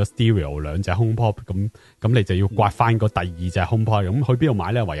想變咗 Stereo 兩隻 HomePod， 咁你就要刮翻個第二隻 HomePod，咁去邊度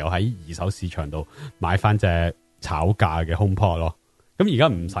買咧？唯有喺二手市場度買翻隻炒價嘅 HomePod 咯。咁而家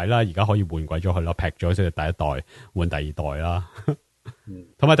唔使啦，而家可以換鬼咗佢咯，劈咗先第一代換第二代啦。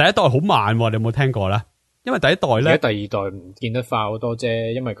同埋第一代好慢，你有冇聽過咧？因為第一代咧，第二代唔見得快好多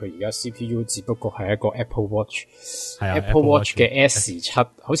啫，因為佢而家 CPU 只不過係一個 Apple Watch， Apple Watch 嘅 S7，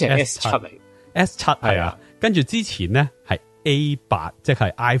 好似係 S7 嚟，S7 係啊。跟住之前咧係 A8， 即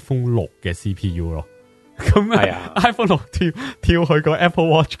係 iPhone 6嘅 CPU 咯。咁係啊 ，iPhone 6跳去個 Apple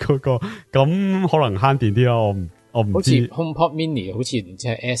Watch 嗰個，咁可能慳電啲咯。我唔知。好似 HomePod Mini 好似唔知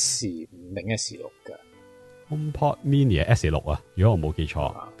係 S5定 S6 噶。HomePod Mini 係 S6 啊，如果我冇記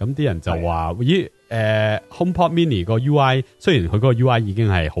錯。咁啲人就話，咦，HomePod Mini 個 UI 雖然佢嗰個 UI 已經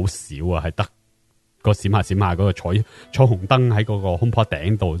係好少啊，係得個閃下嗰個彩虹燈喺嗰個 HomePod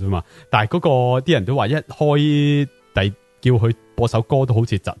頂度啫嘛，但係嗰個啲人都話一開叫佢播首歌都好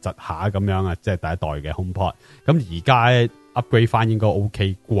似窒窒下咁樣啊，即係第一代嘅 HomePod。咁而家 upgrade 翻應該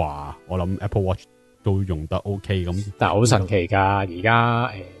OK 啩，我諗 Apple Watch 都用得 OK 咁。但係好神奇㗎，而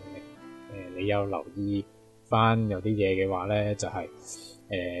家你有留意翻有啲嘢嘅話咧，就係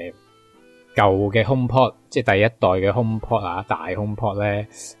舊嘅 HomePod， 即係第一代嘅 HomePod 啊，大 HomePod 咧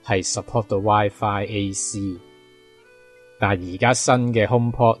係 support 到 WiFi AC， 但係而家新嘅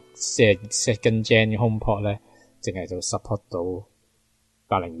HomePod 即係 second gen HomePod 咧，淨係就 support 到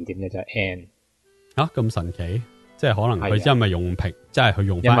 802.1N。啊，咁神奇！即係可能佢因為用即係佢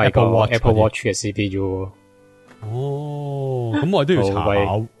用翻 Apple Watch 嘅 CPU。哦，咁我都要查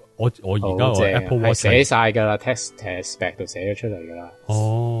下。我而家個 Apple Watch 寫晒噶啦 ，test spec 度寫咗出嚟噶啦。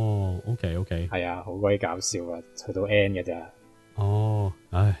哦 ，OK， 係啊，好鬼搞笑啊，去到 N 嘅咋。哦，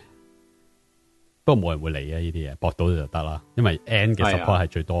唉，不過冇人會理啊呢啲嘢，駁到就得啦。因為 N 嘅 support 係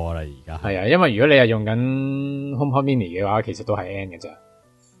最多啦，而家係啊，因為如果你係用緊 HomePod Mini 嘅話，其實都係 N 嘅咋。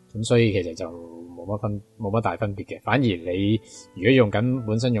咁所以其實就冇乜大分別嘅。反而你如果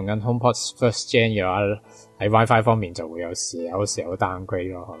本身用緊 HomePod First Gen 嘅話，喺 WiFi 方面就會有時候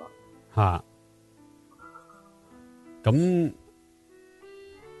downgrade 咯，可能。吓，咁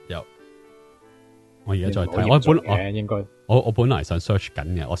我而家再睇，我本來想 search 緊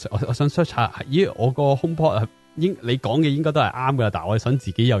嘅，我想 search 下，咦，我個 HomePod 你講嘅應該都係啱噶，但係我想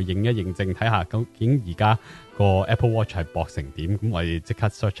自己又認一認證睇下，究竟而家個 Apple Watch 係駁成點？咁我哋即刻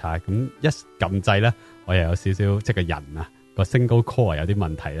search 下，咁一撳掣咧，我又有少少即係個人啊。個 single core 有啲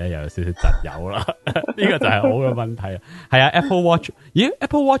問題咧，又有少少窒友啦，呢個就係我嘅問題啊。係啊 ，Apple Watch， 咦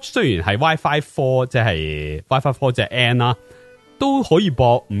 ，Apple Watch 雖然係 WiFi 4，即係 WiFi 4即係 N 啦，都可以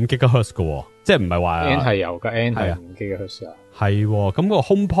播5 GHz 嘅，即係唔係話 N 係有嘅 ，N 係5 GHz 啊。係，咁個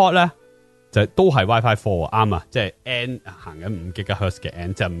HomePod 咧就都係 WiFi 4啱啊，即係 N 行緊5 GHz 嘅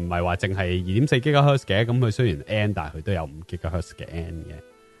N，就唔係話淨係2.4 GHz 嘅，咁佢雖然 N， 但係佢都有5 GHz 嘅 N 嘅，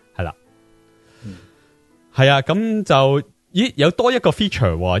係啦，係啊，咁就。咦，有多一個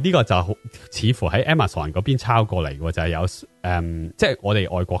feature 喎，呢個就似乎喺 Amazon 嗰邊抄過嚟喎，就係有即係我哋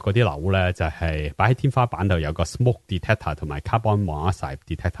外國嗰啲樓咧，就係擺喺天花板度有個 smoke detector 同埋 carbon monoxide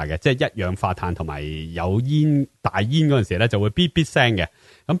detector 嘅，即係一氧化碳同埋有煙大煙嗰陣時咧就會 beep beep 聲嘅。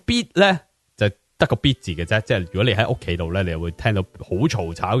咁 beep 咧就得個 beep 字嘅啫，即係如果你喺屋企度咧，你又會聽到好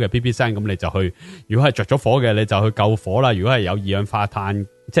嘈吵嘅 beep beep 聲，咁你就去，如果係着咗火嘅，你就去救火啦。如果係有二氧化碳，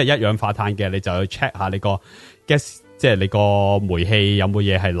即係一氧化碳嘅，你就去 check 下你個 gas。即係你個煤氣有冇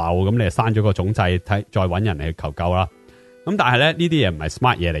嘢係漏，咁你就閂咗個總掣，再搵人嚟去求救啦。咁但係咧呢啲嘢唔係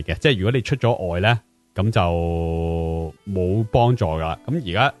smart 嘢嚟嘅，即係如果你出咗外咧，咁就冇幫助噶。咁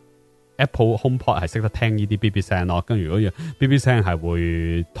而家 Apple HomePod 係識得聽呢啲 BB 聲咯，跟住如果 BB 聲係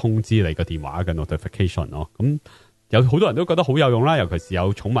會通知你個電話嘅 notification 咯。咁有好多人都覺得好有用啦，尤其是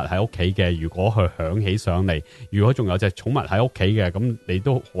有寵物喺屋企嘅，如果佢響起上嚟，如果仲有隻寵物喺屋企嘅，咁你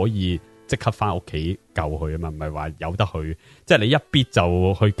都可以。即刻翻屋企救佢啊嘛，唔係話有得去，即係你一必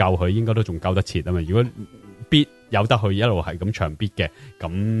就去救佢，應該都仲救得切啊嘛。如果必有得去一路係咁長必嘅，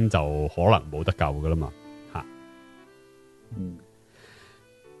咁就可能冇得救噶啦嘛，吓。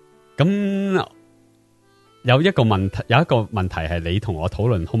咁有一個問題係你同我討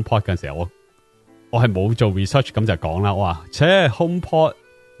論 HomePod 嘅時候，我係冇做 research， 咁就講啦。我話HomePod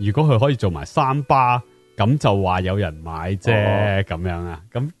如果佢可以做埋3巴。咁就話有人買啫，咁樣啊？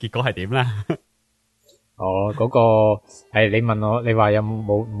咁結果係點咧？嗰個係你問我，你話有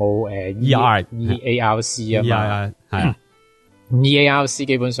冇EARC 啊嘛？係啊 ，EARC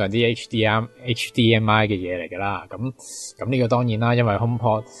基本上啲 HDMI 嘅嘢嚟噶啦。咁呢個當然啦，因為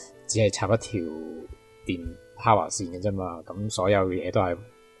HomePod 只係插一條電 power 線嘅啫嘛。咁所有嘅嘢都係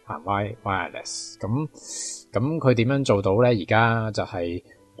行 wireless。咁佢點樣做到咧？而家就係。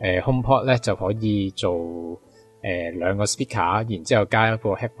HomePod 咧就可以做2個 speaker， 然之後加一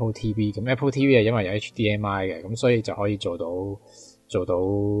個 Apple TV。咁 Apple TV 係因為有 HDMI 嘅，咁所以就可以做到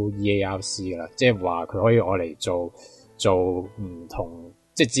EARC 噶啦。即係話佢可以攞嚟做唔同，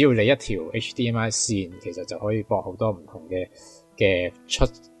即係只要你一條 HDMI 線，其實就可以播好多唔同嘅出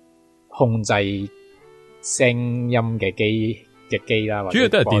控制聲音嘅機啦，主要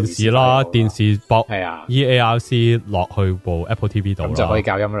都係電視啦，電視播係啊 EARC 落去部 Apple TV 度，咁就可以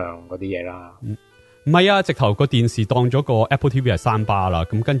校音量嗰啲嘢啦。唔係啊，直頭個電視當咗個 Apple TV 係3巴啦，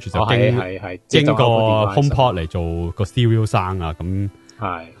咁跟住就經過 HomePod 嚟做個 stereo 聲啊，咁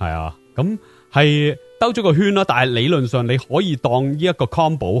係啊，咁係兜咗個圈咯，但係理論上你可以當呢一個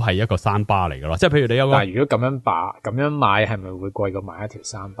combo 係一個3巴嚟噶咯，即係譬如你有個，但係如果咁樣買係咪會貴過買一條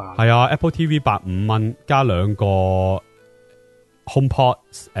3巴？係啊 ，Apple TV 150蚊加2個 HomePod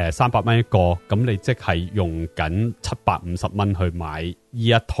 300蚊一個，咁你即係用緊750蚊去買呢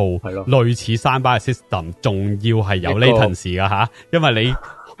一套類似3巴嘅 system， 仲要係有 latency 噶吓，因為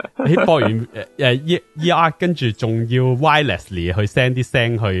你播完ER 跟住仲要 wirelessly 去 send 啲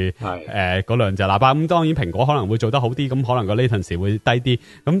聲去嗰兩隻喇叭，咁當然蘋果可能會做得好啲，咁可能個 latency 會低啲，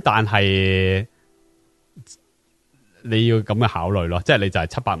咁但係你要咁嘅考慮咯，即係你就係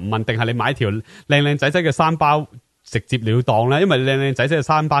750蚊，定係你買條靚靚仔仔嘅3巴直接了當咧，因為靚靚仔仔嘅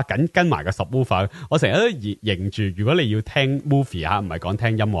3巴緊跟埋個 subwoofer， 我成日都認住，如果你要聽 movie 唔係講聽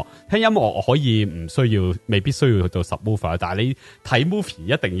音樂，聽音樂我可以唔需要，未必需要去做 subwoofer， 但係你睇 movie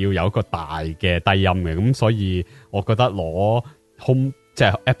一定要有一個大嘅低音嘅，咁所以我覺得攞 Home 即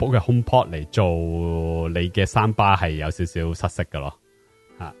係 Apple 嘅 HomePod 嚟做你嘅3巴係有少少失色㗎咯，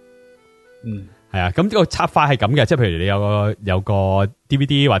吓，係啊，咁呢個插法係咁嘅，即係譬如你有個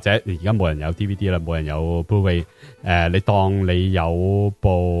DVD 或者而家冇人有 DVD 啦，冇人有 Blu-ray，你當你有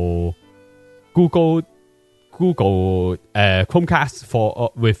部 Google Chromecast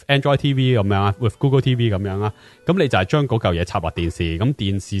for with Android TV 咁樣啊 ，with Google TV 咁樣啊，咁你就係將嗰嚿嘢插落電視，咁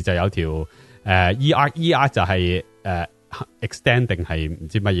電視就有條ER 就係extend 定係唔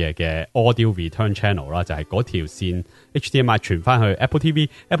知乜嘢嘅 audio return channel 啦，就係嗰條線 HDMI 傳翻去 Apple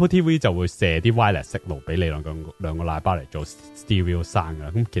TV 就會射啲 wireless signal 俾你兩個喇叭嚟做 stereo sound 噶，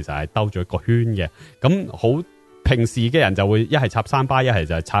咁其實係兜咗一個圈嘅，咁好平時嘅人就會一係插3巴，一係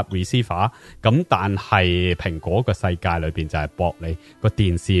就係插 receiver， 咁但係蘋果個世界裏邊就係駁你個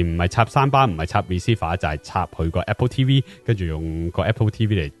電視唔係插3巴，唔係插 receiver， 就係插佢個 Apple TV， 跟住用個 Apple TV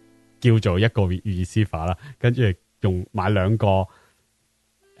嚟叫做一個 receiver 啦，跟住用買2個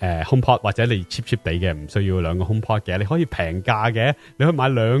HomePod， 或者你 cheap 地嘅唔需要2個 HomePod 嘅，你可以平價嘅，你可以買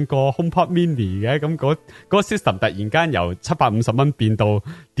2個 HomePod Mini 嘅，咁嗰個 system 突然間由750蚊變到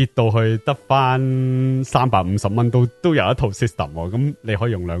跌到去得翻350蚊，都有一套 system 喎，咁你可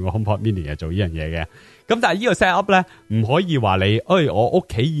以用2個 HomePod Mini 嚟做呢樣嘢嘅。咁但係呢個 set up 咧，唔可以話你，我屋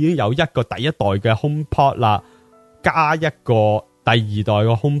企已經有一個第一代嘅 HomePod 啦，加一個第2代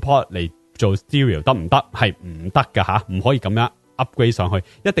嘅 HomePod 嚟做 stereo 得唔得？係唔得噶吓，唔可以咁樣 upgrade 上去，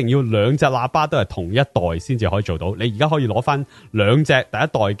一定要2隻喇叭都係同一代先至可以做到。你而家可以攞翻2隻第一代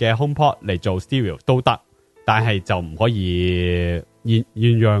嘅 HomePod 嚟做 stereo 都得，但係就唔可以鴛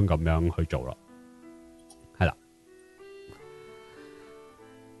鴦咁樣去做咯。係啦，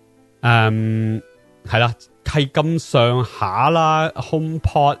係啦，係咁上下啦。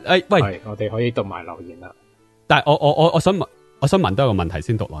HomePod， 喂，我哋可以讀埋留言啦。但係我想問多一個問題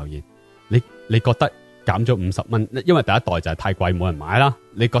先讀留言。你覺得減咗50蚊，因為第一代就係太貴，冇人買啦。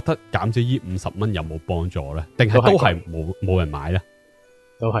你覺得減咗呢50蚊有冇幫助咧？定係都係冇人買咧？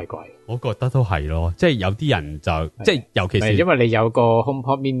都係貴，我覺得都係咯。即係有啲人就即係，尤其是因為你有個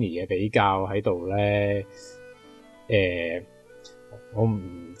HomePod Mini 嘅比較喺度咧。我唔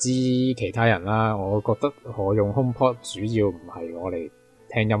知其他人啦，我覺得我用 HomePod 主要唔係我嚟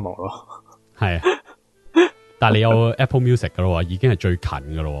聽音樂咯。係啊，但係你有 Apple Music 噶咯，已經係最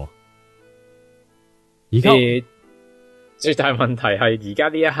近噶咯。而家最大問題係而家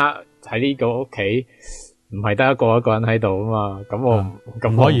呢一刻喺呢個屋企唔係得一個人喺度啊嘛，咁我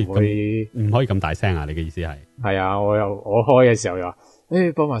唔可以咁大聲啊？你嘅意思係？係啊，我開嘅時候又話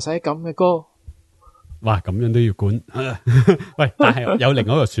播埋晒咁嘅歌，哇，咁樣都要管？喂，但係有另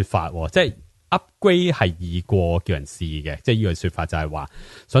外一個說法，即係 upgrade 係易過叫人試嘅，即係呢個說法就係話，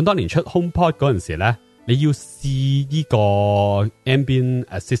想當年出 HomePod 嗰陣時咧。你要試呢個 Ambient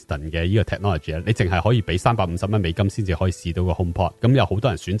Assistant 嘅呢個 technology 咧，你淨係可以俾350蚊美金先至可以試到個 HomePod。咁有好多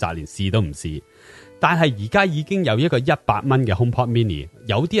人選擇連試都唔試。但係而家已經有一個100蚊嘅 HomePod Mini，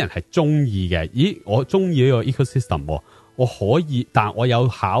 有啲人係中意嘅。咦，我中意呢個 ecosystem， 我可以，但我有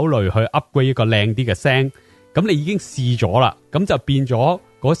考慮去 upgrade 一個靚啲嘅聲。咁你已經試咗啦，咁就變咗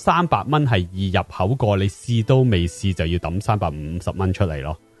嗰300蚊係易入口過，你試都未試就要抌350蚊出嚟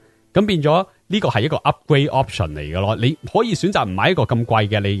咯。咁變咗呢個係一個 upgrade option 嚟嘅咯，你可以選擇唔買一個咁貴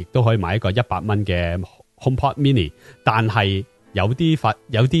嘅，你亦都可以買一個100蚊嘅 HomePod Mini， 但係有啲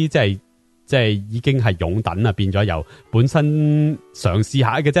即係已經係擁躉啊，變咗由本身嘗試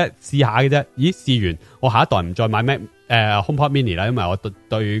下嘅啫，咦，試完我下一代唔再買咩HomePod Mini 啦，因為我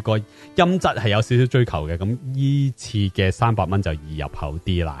對個音質係有少少追求嘅，咁依次嘅300蚊就易入口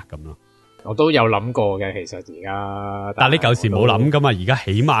啲啦，咁咯。我都有諗過嘅，其實而家，但係你舊時冇諗噶嘛，而家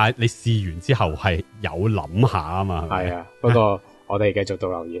起碼你試完之後係有諗下啊嘛。係啊，不過我哋繼續讀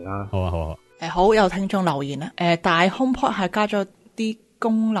留言啦。好啊，好啊。好，有聽眾留言啦。但係 HomePod 係加咗啲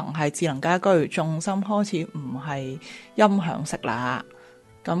功能係智能家居，重心開始唔係音響式啦。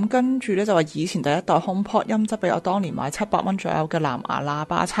咁跟住咧就話以前第一代 HomePod 音質比我當年買$700左右嘅藍牙喇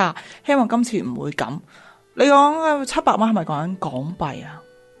叭差，希望今次唔會咁。你講$700係咪講緊港幣啊？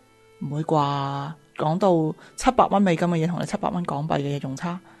唔會啩？講到$700美金嘅嘢同你$700港幣嘅嘢仲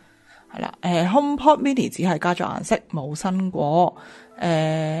差，係啦。HomePod Mini 只係加咗顏色，冇新過。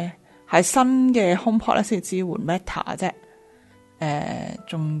係新嘅 HomePod 咧先支援 Meta 啫。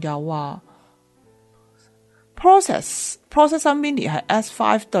仲有話。Processor Mini 係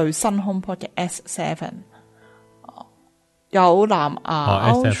S5 對新 HomePod 嘅 S7，有藍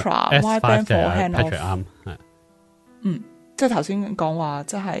牙 Ultra Wideband for Handoff。即係頭先講話，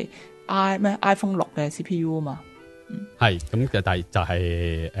即係 iPhone 6嘅 CPU 啊嘛。係咁嘅，但係就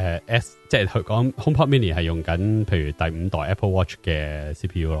係S， 即係佢講 HomePod Mini 係用緊，譬如第5代 Apple Watch 嘅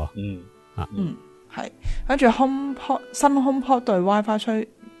CPU 咯。係跟住新 HomePod 對 WiFi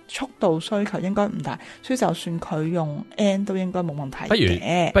速度需求應該唔大，所以就算佢用 N 都應該冇問題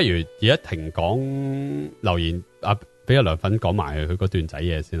嘅。不如而家停講留言啊，俾阿涼粉講埋佢嗰段仔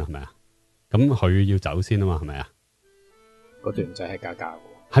嘢先啦，係咪啊？咁佢要走先啊嘛，係咪啊？嗰段仔係假假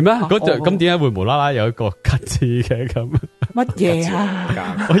嘅，係咩？咁點解會無啦啦有一個 cut 字嘅咁？乜嘢啊？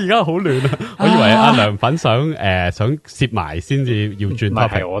我而家好亂啊！我以為阿涼粉想攝埋先至要轉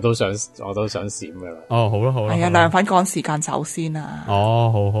topic，我都想閃噶啦。哦，好啦好啦，係啊，涼粉趕時間走先啊！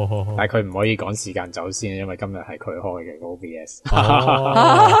哦，好，但係佢唔可以趕時間走先，因為今日係佢開嘅 OBS。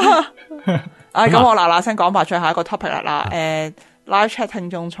咁我嗱聲講埋最後一個 topic 啦。live chat 聽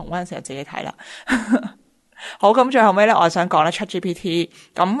眾重溫時候自己睇啦。好，咁最後尾咧，我係想講咧 ChatGPT。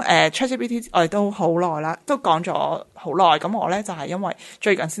咁ChatGPT 我哋都好耐啦，都講咗好耐。咁我咧就係因為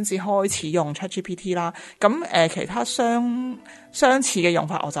最近先至開始用 ChatGPT 啦。咁其他相似嘅用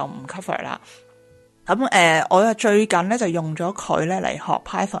法我就唔 cover 啦。咁我最近咧就用咗佢咧嚟學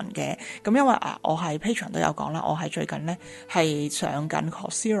Python 嘅。咁因為我係 Patreon 都有講啦，我係最近咧係上緊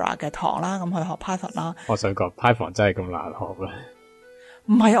Coursera 嘅堂啦，咁去學 Python 啦。我想講 Python 真係咁難學咧？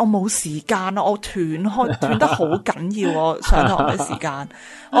唔係啊，我冇時間啊，我斷得好緊要我上堂嘅時間。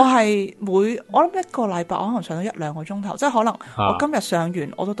我諗一個禮拜我可能上到1-2個鐘頭，即係可能我今日上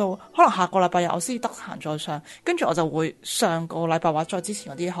完，我到可能下個禮拜日我先得閒再上，跟住我就會上個禮拜或者再之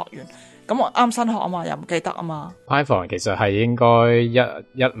前嗰啲學完。咁我啱新學啊嘛，又唔記得啊嘛。Python 其實係應該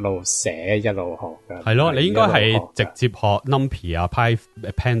一路寫一路學㗎。係咯，你應該係直接學 NumPy 啊、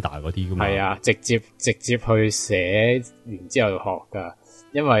Panda 嗰啲噶嘛。係啊，直接去寫完之後學㗎。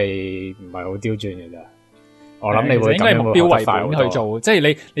因為唔係好刁鑽嘅咋，我諗你會應該係目標為本去做，即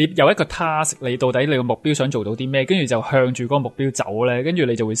係你有一個 task， 你到底你個目標想做到啲咩，跟住就向住嗰個目標走咧，跟住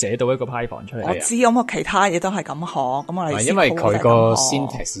你就會寫到一個 Python 出嚟。我知，咁我其他嘢都係咁學，咁我哋因為佢個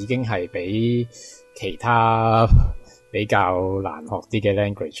syntax 已經係比其他比較難學啲嘅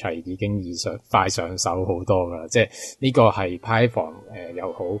language 係已經快上手好多噶啦，即係呢個係 Python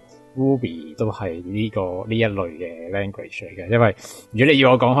又好。Ruby 都係呢一類嘅 language 嚟嘅，因為如果你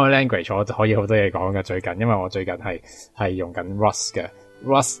要我講開 language， 我可以好多嘢講嘅。最近，因為我最近係用緊 Rust 嘅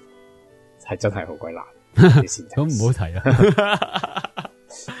 ，Rust 係真係好鬼難。咁唔好提啊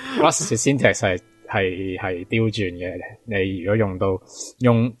！Rust 嘅 syntax 係刁鑽嘅。你如果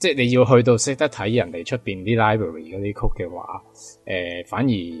用即係你要去到識得睇人哋出邊啲 library 嗰啲 code 嘅話，反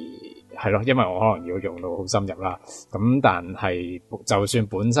而。係咯，因為我可能要用到好深入啦，咁但係就算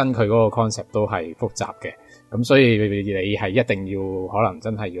本身佢嗰個 concept 都係複雜嘅，咁所以你係一定要可能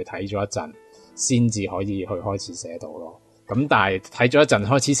真係要睇咗一陣先至可以去開始寫到咯。咁但係睇咗一陣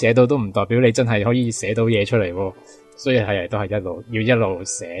開始寫到都唔代表你真係可以寫到嘢出嚟喎。所以都係一路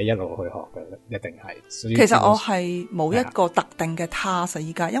寫一路去學嘅，一定係。其實我係冇一個特定嘅 task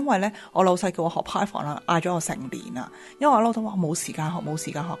依家，因為咧我老細叫我學 Python 啦，嗌咗我成年啦，因為我老豆話冇時間學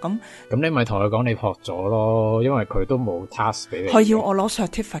咁你咪同佢講你學咗咯，因為佢都冇 task 俾你。佢要我攞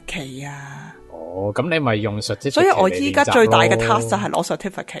certificate 啊。哦，咁你咪用 certificate。所以我依家最大嘅 task 就係攞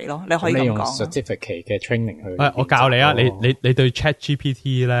certificate 咯，你可以咁講。你用 certificate 嘅 training 去。我教你啊，你對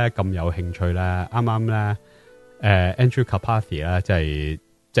ChatGPT 咧咁有興趣咧，啱啱咧。Andrew Karpathy 咧，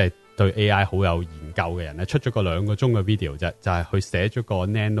即係對 AI 好有研究嘅人咧，出咗個2個鐘嘅 video 啫，就係佢寫咗個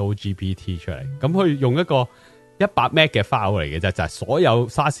Nano GPT 出嚟。咁佢用一個100 MB 嘅 file 嚟嘅啫，就係所有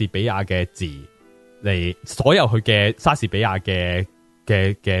莎士比亞嘅字嚟，所有佢嘅莎士比亞嘅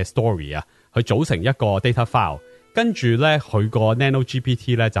story 啊，去組成一個 data file。跟住咧，佢個 Nano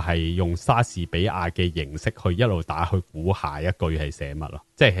GPT 咧就係用莎士比亞嘅形式去一路打，去估下一句係寫乜咯。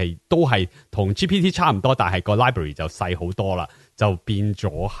即係都係同 GPT 差唔多，但係個 library 就細好多啦，就變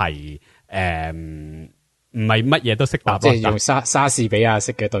咗係唔係乜嘢都識答，即係用莎士比亞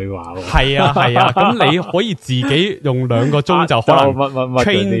式嘅對話。係啊，咁你可以自己用2個鐘就可能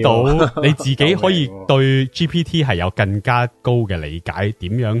train 到你自己可以對 GPT 係有更加高嘅理解，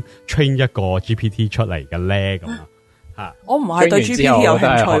點樣 train 一個 GPT 出嚟嘅咧咁啊？我唔係對 GPT 有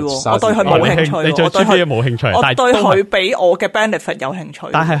興趣，我對佢冇興趣。你對 GPT 冇興趣，我對佢俾我嘅 benefit 有興趣。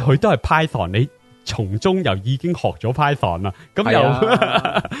但係佢都係 Python， 你從中又已經學咗 Python 啦，咁又。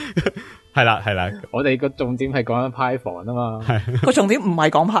係啦，我哋個重點係講緊 Python 啊嘛，個重點唔係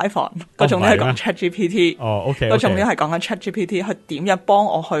講 Python， 個重點係講 ChatGPT。OK，個重點係講緊 ChatGPT， 佢點樣幫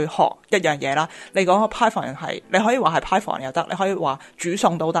我去學一樣嘢啦？你講個 Python 係，你可以話係 Python 又得，你可以話煮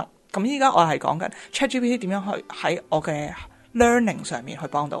餸都得。咁依家我係講緊 ChatGPT 點樣去喺我嘅 learning 上面去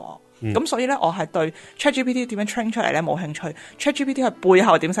幫到我。咁所以咧，我係對 ChatGPT 點樣 train 出嚟咧冇興趣。ChatGPT 佢背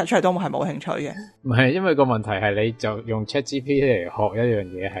後點寫出嚟都係冇興趣嘅。唔係，因為個問題係你就用 ChatGPT 嚟學一樣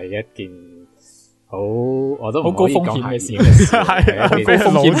嘢係一件我都唔可以講係事，係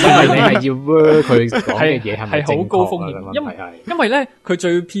高風險，因為你係要 work 佢講嘅嘢係咪正確，好高風險，因為咧佢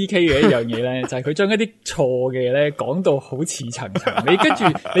最 PK 嘅一樣嘢咧就係佢將一啲錯嘅咧講到好似層層，你跟住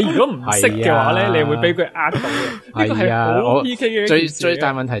你如果唔識嘅話咧，你會俾佢呃到嘅。呢個係好 PK 嘅一件事。最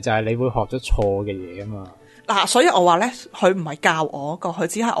大問題就係你會學咗錯嘅嘢啊嘛。嗱，所以我話咧，佢唔係教我佢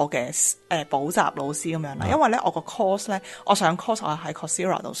只係我嘅補習老師咁樣啦。因為咧，我個 course 咧，我上 course 我係喺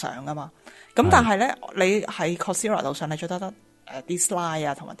Coursera 度上噶嘛。咁但係咧，你喺 Coursera 度上，你最多得啲 slide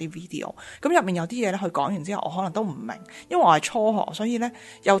啊，同埋啲 video。咁入面有啲嘢咧，佢講完之後，我可能都唔明，因為我係初學，所以咧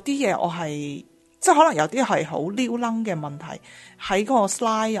有啲嘢我係即係可能有啲係好撩楞嘅問題喺個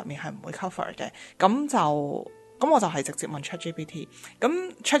slide 入面係唔會 cover 嘅。咁我就係直接問 ChatGPT。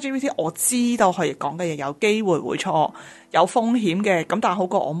咁 ChatGPT 我知道佢講嘅嘢有機會會錯，有風險嘅。咁但係好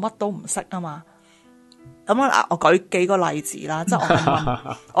過我乜都唔識啊嘛。咁我舉幾個例子啦，即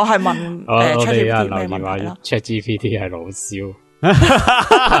係我係問ChatGPT 咩問題啦。ChatGPT 係老蕭。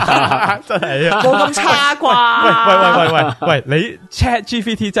真係啊，冇咁差啩？喂，你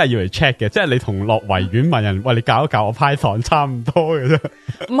ChatGPT 真係要嚟 check 嘅，即係你同落維園問人，喂，你教一教我 Python 差唔多嘅啫。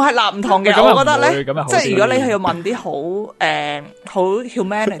唔係啦，唔同嘅，我覺得咧，即係如果你係要問啲好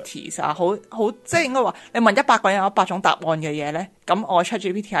humanities 啊，好即係應該話你問100個人有100種答案嘅嘢咧，咁我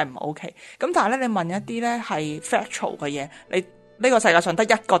ChatGPT 係唔 OK。咁但係咧，你問一啲咧係 factual 嘅嘢，你呢個世界上得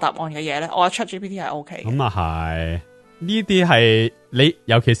一個答案嘅嘢咧，我 ChatGPT 係 OK。咁啊係。呢啲係你，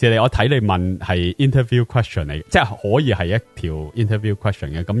尤其是我睇你問係 interview question 嚟，即係可以係一條 interview question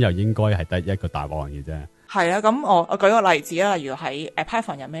嘅，咁又應該係得一個答案嘅啫。係啊，咁我舉個例子啦，例如喺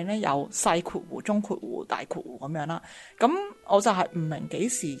Python 入面咧有細括弧、中括弧、大括弧咁樣啦，咁我就係唔明幾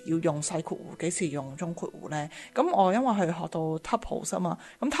時要用細括弧，幾時用中括弧咧。咁我因為係學到 tuples 啊嘛，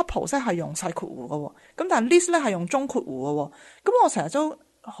咁 tuples 係用細括弧嘅，咁但係 list 咧係用中括弧嘅，咁我成日都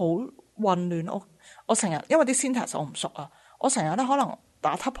好混亂。我成日因為啲 syntax 我唔熟啊，我成日咧可能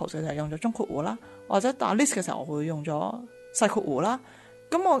打 tuple 嘅時候用咗中括弧啦，或者打 list 嘅時候我會用咗細括弧啦。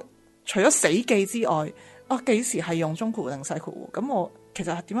咁我除咗死記之外，幾時係用中括弧定細括弧？咁我其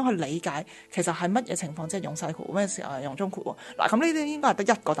實係點樣去理解？其實係乜嘢情況即係用細括弧，咩時候係用中括弧？嗱，咁呢啲應該係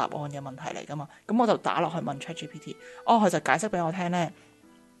得一個答案嘅問題嚟噶嘛？咁我就打落去問 ChatGPT，佢就解釋俾我聽咧。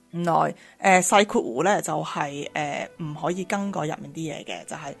原來細括弧咧就係唔可以更改入面啲嘢嘅，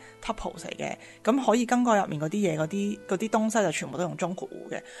就係 tuple 嚟嘅。咁可以更改入面嗰啲嘢，嗰啲東西就全部都用中括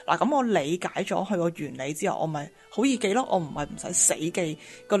弧嘅。嗱，咁我理解咗佢個原理之後，我咪好易記咯。我唔係唔使死記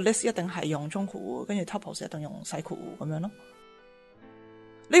個 list 一定係用中括弧，跟住 tuple 一定用細括弧咁樣咯。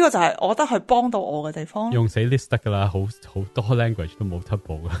呢個就係我覺得係幫到我嘅地方。用死 list 得噶啦，好多 language 都冇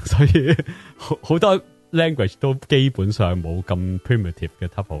tuple 嘅，所以好多 language 都基本上冇咁 primitive 嘅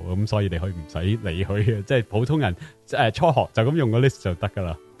tuple， 咁所以你可以唔使理佢嘅，即係普通人初學就咁用個 list 就得噶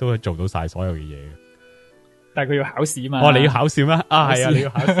啦，都可以做到晒所有嘅嘢。但係佢要考試嘛？你要考試咩？係啊，你要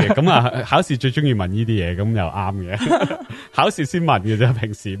考試。咁啊，考試最中意問呢啲嘢，咁又啱嘅。考試先問嘅啫，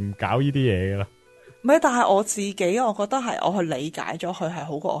平時唔搞呢啲嘢噶啦。唔係，但係我自己，我覺得係我去理解咗佢係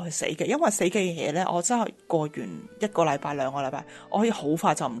好過我去死記，因為死記嘅嘢咧，我真係過完1個禮拜、2個禮拜，我可以好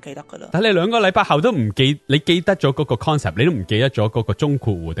快就唔記得噶啦。但係你2個禮拜後都唔記，你記得咗嗰個 concept， 你都唔記得咗嗰個中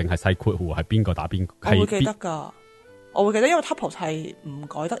括弧定係細括弧係邊個打邊個？我會記得噶，我會記得，因為 tuple 係唔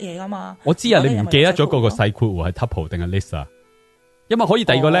改得嘢噶嘛。我知啊，你唔記得咗嗰個細括弧係 tuple 定係 list 啊？因為可以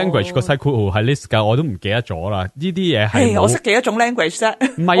第二個 language 個細括弧係 list 噶，我都唔記得咗啦。呢啲嘢係我識幾多種 language 啫？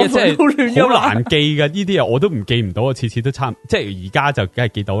唔係啊，即係好難記噶。呢啲嘢我都唔記唔到，次次都差。即係而家就梗係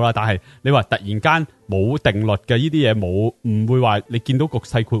記到啦。但係你話突然間冇定律嘅呢啲嘢，唔會話你見到個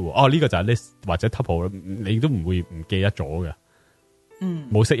細括弧呢個就係 list 或者 tuple，你都唔會唔記得咗嘅。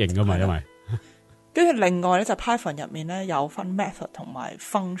冇適應噶嘛，因為跟住另外咧就 Python 入面咧有分 method 同埋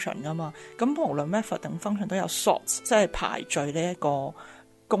function 噶嘛，咁無論 method 定 function 都有 sort 即係排序呢一個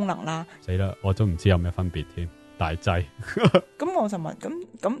功能啦。死啦，我都唔知有咩分別添，大劑。咁我就問，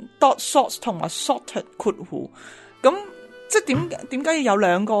咁 dot sort 同埋 sorted 括弧，咁即係點解要有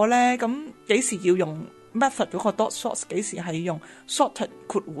兩個咧？咁幾時要用 method 嗰個 dot sort， 幾時係要用 sorted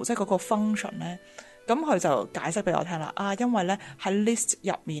括弧，即係嗰個 function 咧？咁佢就解釋俾我聽啦。因為咧喺 list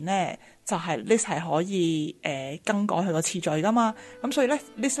入面咧，就係 list 係可以更改佢個次序噶嘛。咁所以咧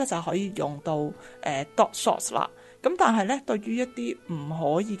list 咧就可以用到dot sort 啦。咁但係咧對於一啲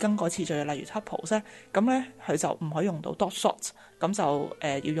唔可以更改次序嘅，例如 tuples 咧，咁咧佢就唔可以用到 dot sort， 咁就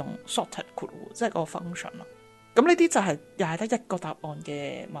要用 sorted 括弧，即係個 function 啦。咁呢啲就係又係得一個答案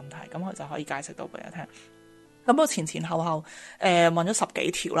嘅問題，咁佢就可以解釋到俾我聽。咁我前後問咗10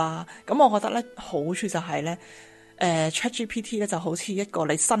幾條啦，咁我覺得咧好處就係咧ChatGPT 咧就好似一個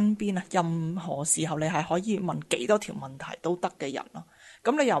你身邊啊，任何時候你係可以問幾多條問題都得嘅人咯。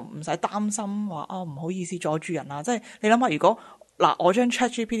咁你又唔使擔心話唔好意思阻住人啦。即係你諗下，如果我將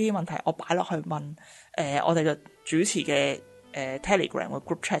ChatGPT 問題我擺落去問我哋嘅主持嘅Telegram 嘅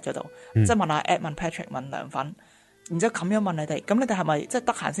group chat 嗰度，即係問阿 Ed 問 Patrick 問梁粉。然之後咁樣問你哋，咁你哋係咪即係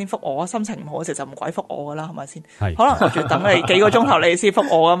得閒先覆我？心情唔好嘅時候就唔鬼覆我噶啦，係咪先？係，可能我仲要等你幾個鐘頭你先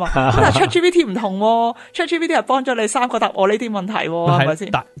覆我噶嘛。但係 ChatGPT 唔同，ChatGPT 係幫咗你3個答我呢啲問題，係咪先？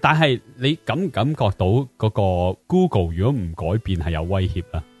但係你感唔感覺到嗰個 Google 如果唔改變係有威脅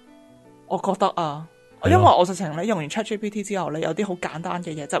啊？我覺得啊。因為我實情咧用完 ChatGPT 之後咧，有啲好簡單嘅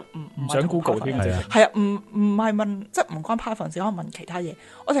嘢就唔想 Google 添，係啊，唔係問即係唔關 Python 事，可能問其他嘢。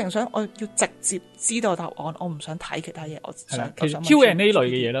我淨係想我要直接知道答案，我唔想睇其他嘢。我想其實 Q&A 類嘅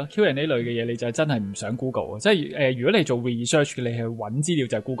嘢啦 ，Q&A 類嘅嘢你就真係唔想 Google， 即係如果你做 research 嘅，你去揾資料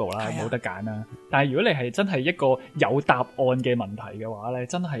就係 Google 啦，冇得揀啦。但係如果你係真係一個有答案嘅問題嘅話咧，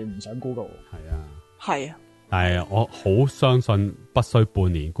真係唔想 Google。係啊，係啊。但係我好相信不需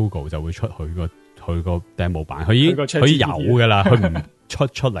半年 Google 就會出佢個 demo 版，佢有噶啦，佢唔出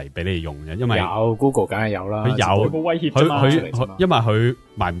嚟俾你用嘅，因為有 Google 梗係有啦，佢有個威脅啫嘛，因為佢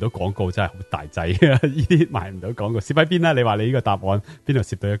賣唔到廣告真係好大劑啊！呢啲賣唔到廣告，攝喺邊啦？你話你呢個答案邊度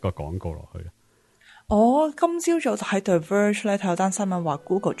攝到一個廣告落去？我今朝早喺 The Verge 咧睇到單新聞話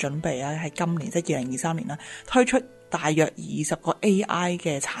Google 準備喺今年即係2023年啦，推出大約20個 AI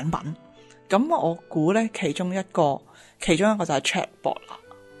嘅產品。咁我估咧其中一個就係 Chatbot 啦，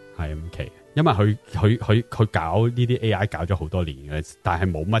係咁奇。因為佢搞呢啲 AI 搞咗好多年嘅，但係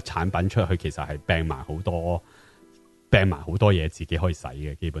冇乜產品出去，其實係病埋好多嘢自己可以使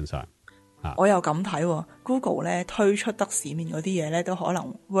嘅，基本上。我又咁睇 Google 咧推出得市面嗰啲嘢咧都可能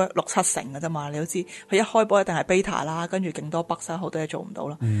work 6-7成嘅啫嘛，你都知佢一開波一定係 beta 啦，跟住勁多 bug 好多嘢做唔到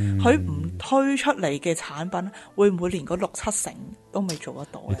啦。佢唔推出嚟嘅產品會唔會連嗰6-7成都未做得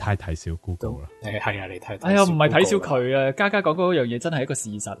到？你太睇小 Google 啦，係啊，你太哎呀，唔係睇小佢啊，家講嗰樣嘢真係一個事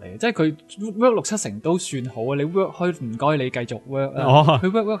實嚟，即係佢 work 6-7成都算好啊，你 work 開唔該你繼續 work 啊，佢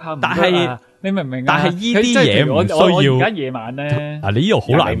work 下唔 work 啊，你明唔明啊？但係呢啲嘢唔需要。而家夜晚咧，你呢度好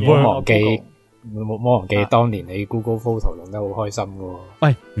難 work。冇忘記當年你 Google Photo 用得好開心嘅。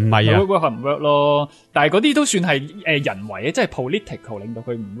喂，唔係啊 ，work 唔 work 咯？但係嗰啲都算係人為嘅，即係 political 令到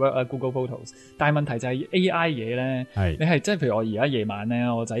佢唔 work 啊 Google Photos。但係問題就係 AI 嘢咧，你係即係譬如我而家夜晚咧，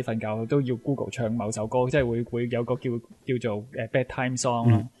我仔瞓覺都要 Google 唱某首歌，即係會有個叫做bedtime song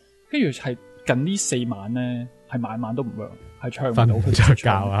啦。跟住係近呢4晚咧，係晚晚都唔 work。係唱唔到佢着覺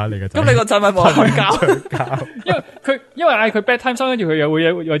啊！你個仔，咁你個仔咪冇瞓覺？因為嗌佢 bedtime song，跟住佢又會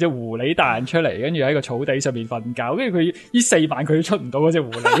有隻狐狸彈出嚟，跟住喺個草地上面瞓覺，跟住佢呢4晚佢都出唔到嗰隻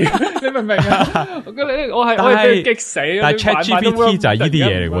狐狸，你明唔明啊？我係俾佢激死。但係 ChatGPT 就係呢啲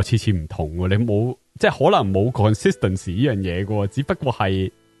嘢嚟喎，次次唔同喎，你冇即係可能冇 consistency 呢樣嘢喎，只不過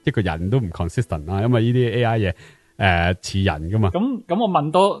係一個人都唔 consistent 啦，因為呢啲 AI 嘢。似人噶嘛？咁我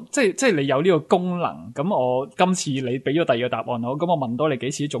問多，即係你有呢個功能，咁我今次你俾咗第二個答案好，咁我問多你幾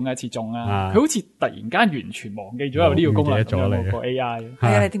次中一次中啊？佢好似突然間完全忘記咗有呢個功能咗你個 AI。係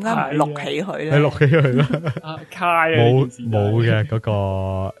啊，你點解唔錄起佢咧？你錄起佢啦。冇嘅嗰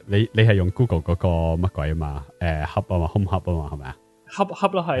個，你係用 Google 嗰個乜鬼啊嘛？Hub 啊嘛 ，HomePod 啊嘛，係咪啊？恰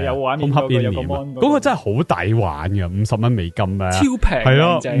咯，係有玩面有個 mon，嗰個真係好抵玩嘅，50蚊美金啊，超平，係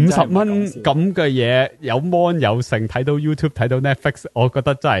咯，50蚊咁嘅嘢，有 mon 有剩，睇到 YouTube 睇到 Netflix， 我覺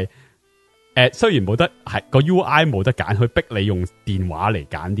得真係雖然冇得係個 UI 冇得揀，佢逼你用電話嚟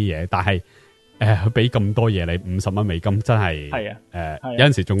揀啲嘢，但係佢俾咁多嘢你50蚊美金真係係啊，有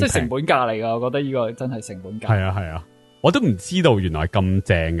陣時仲即係成本價嚟噶，我覺得呢個真係成本價。係啊，我都唔知道原來咁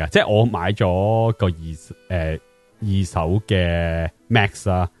正噶，即係我買咗個二手嘅 Max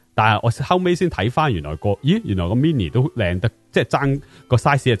啊，但係我後尾先睇翻，原來個 mini 都靚得，即係爭個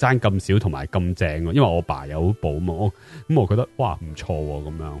size 係爭咁少同埋咁正喎。因為我爸有部嘛，我覺得哇唔錯喎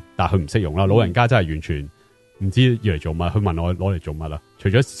咁樣，但係佢唔識用啦，老人家真係完全唔知要嚟做乜，佢問我攞嚟做乜啦？除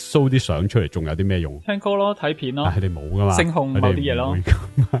咗 show 啲相出嚟，仲有啲咩用？聽歌咯，睇片咯。但係佢哋冇噶嘛，聲控某啲嘢咯。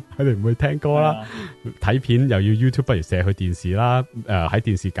佢哋唔會聽歌啦，睇片又要 YouTube， 不如射去電視啦。喺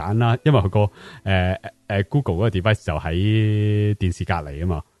電視揀啦，因為佢個Google 嗰個 device 就喺電視隔離啊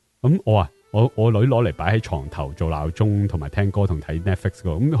嘛。咁我女攞嚟擺喺床頭做鬧鐘，同埋聽歌同睇 Netflix 噶。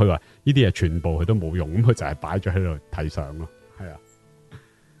咁佢話呢啲嘢全部佢都冇用，咁佢就係擺咗喺度睇相咯。係啊，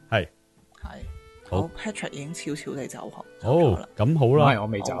係。好 Patrick 已經悄悄地走學。好，咁好啦，我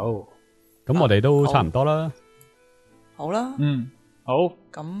未走。咁我哋都差唔多啦。好啦，好。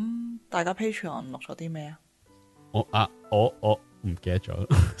咁大家 Patreon 錄咗啲咩啊？我唔記得咗，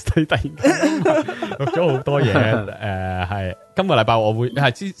突然間錄咗好多嘢。係今個禮拜我會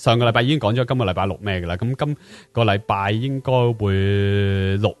係上個禮拜已經講咗今個禮拜錄咩噶啦。咁今個禮拜應該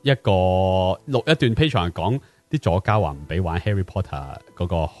會錄一段 Patreon 講啲左膠話唔俾玩 Harry Potter 嗰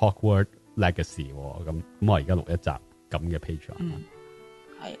個 Hogwarts Legacy 咁我而家錄一集咁嘅 Patreon。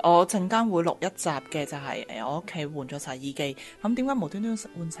係我陣間會錄一集嘅，就係我屋企換咗洗衣機。咁點解無端端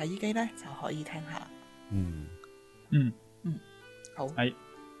換洗衣機咧？就可以聽下。好。係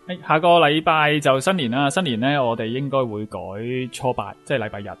下個禮拜就新年啦。新年咧，我哋應該會改初8，即係禮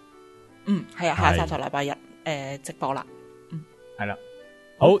拜日。係啊，下集就禮拜日直播啦。係啦。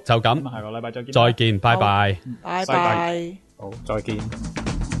好，就咁。下個禮拜再見。再見，拜拜。拜拜。好，再見。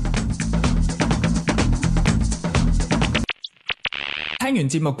聽完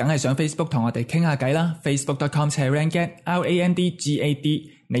節目梗係上 Facebook 同我哋傾下偈啦，facebook.com/randgad，RANDGAD。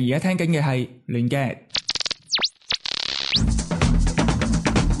你而家聽緊嘅係亂 gad。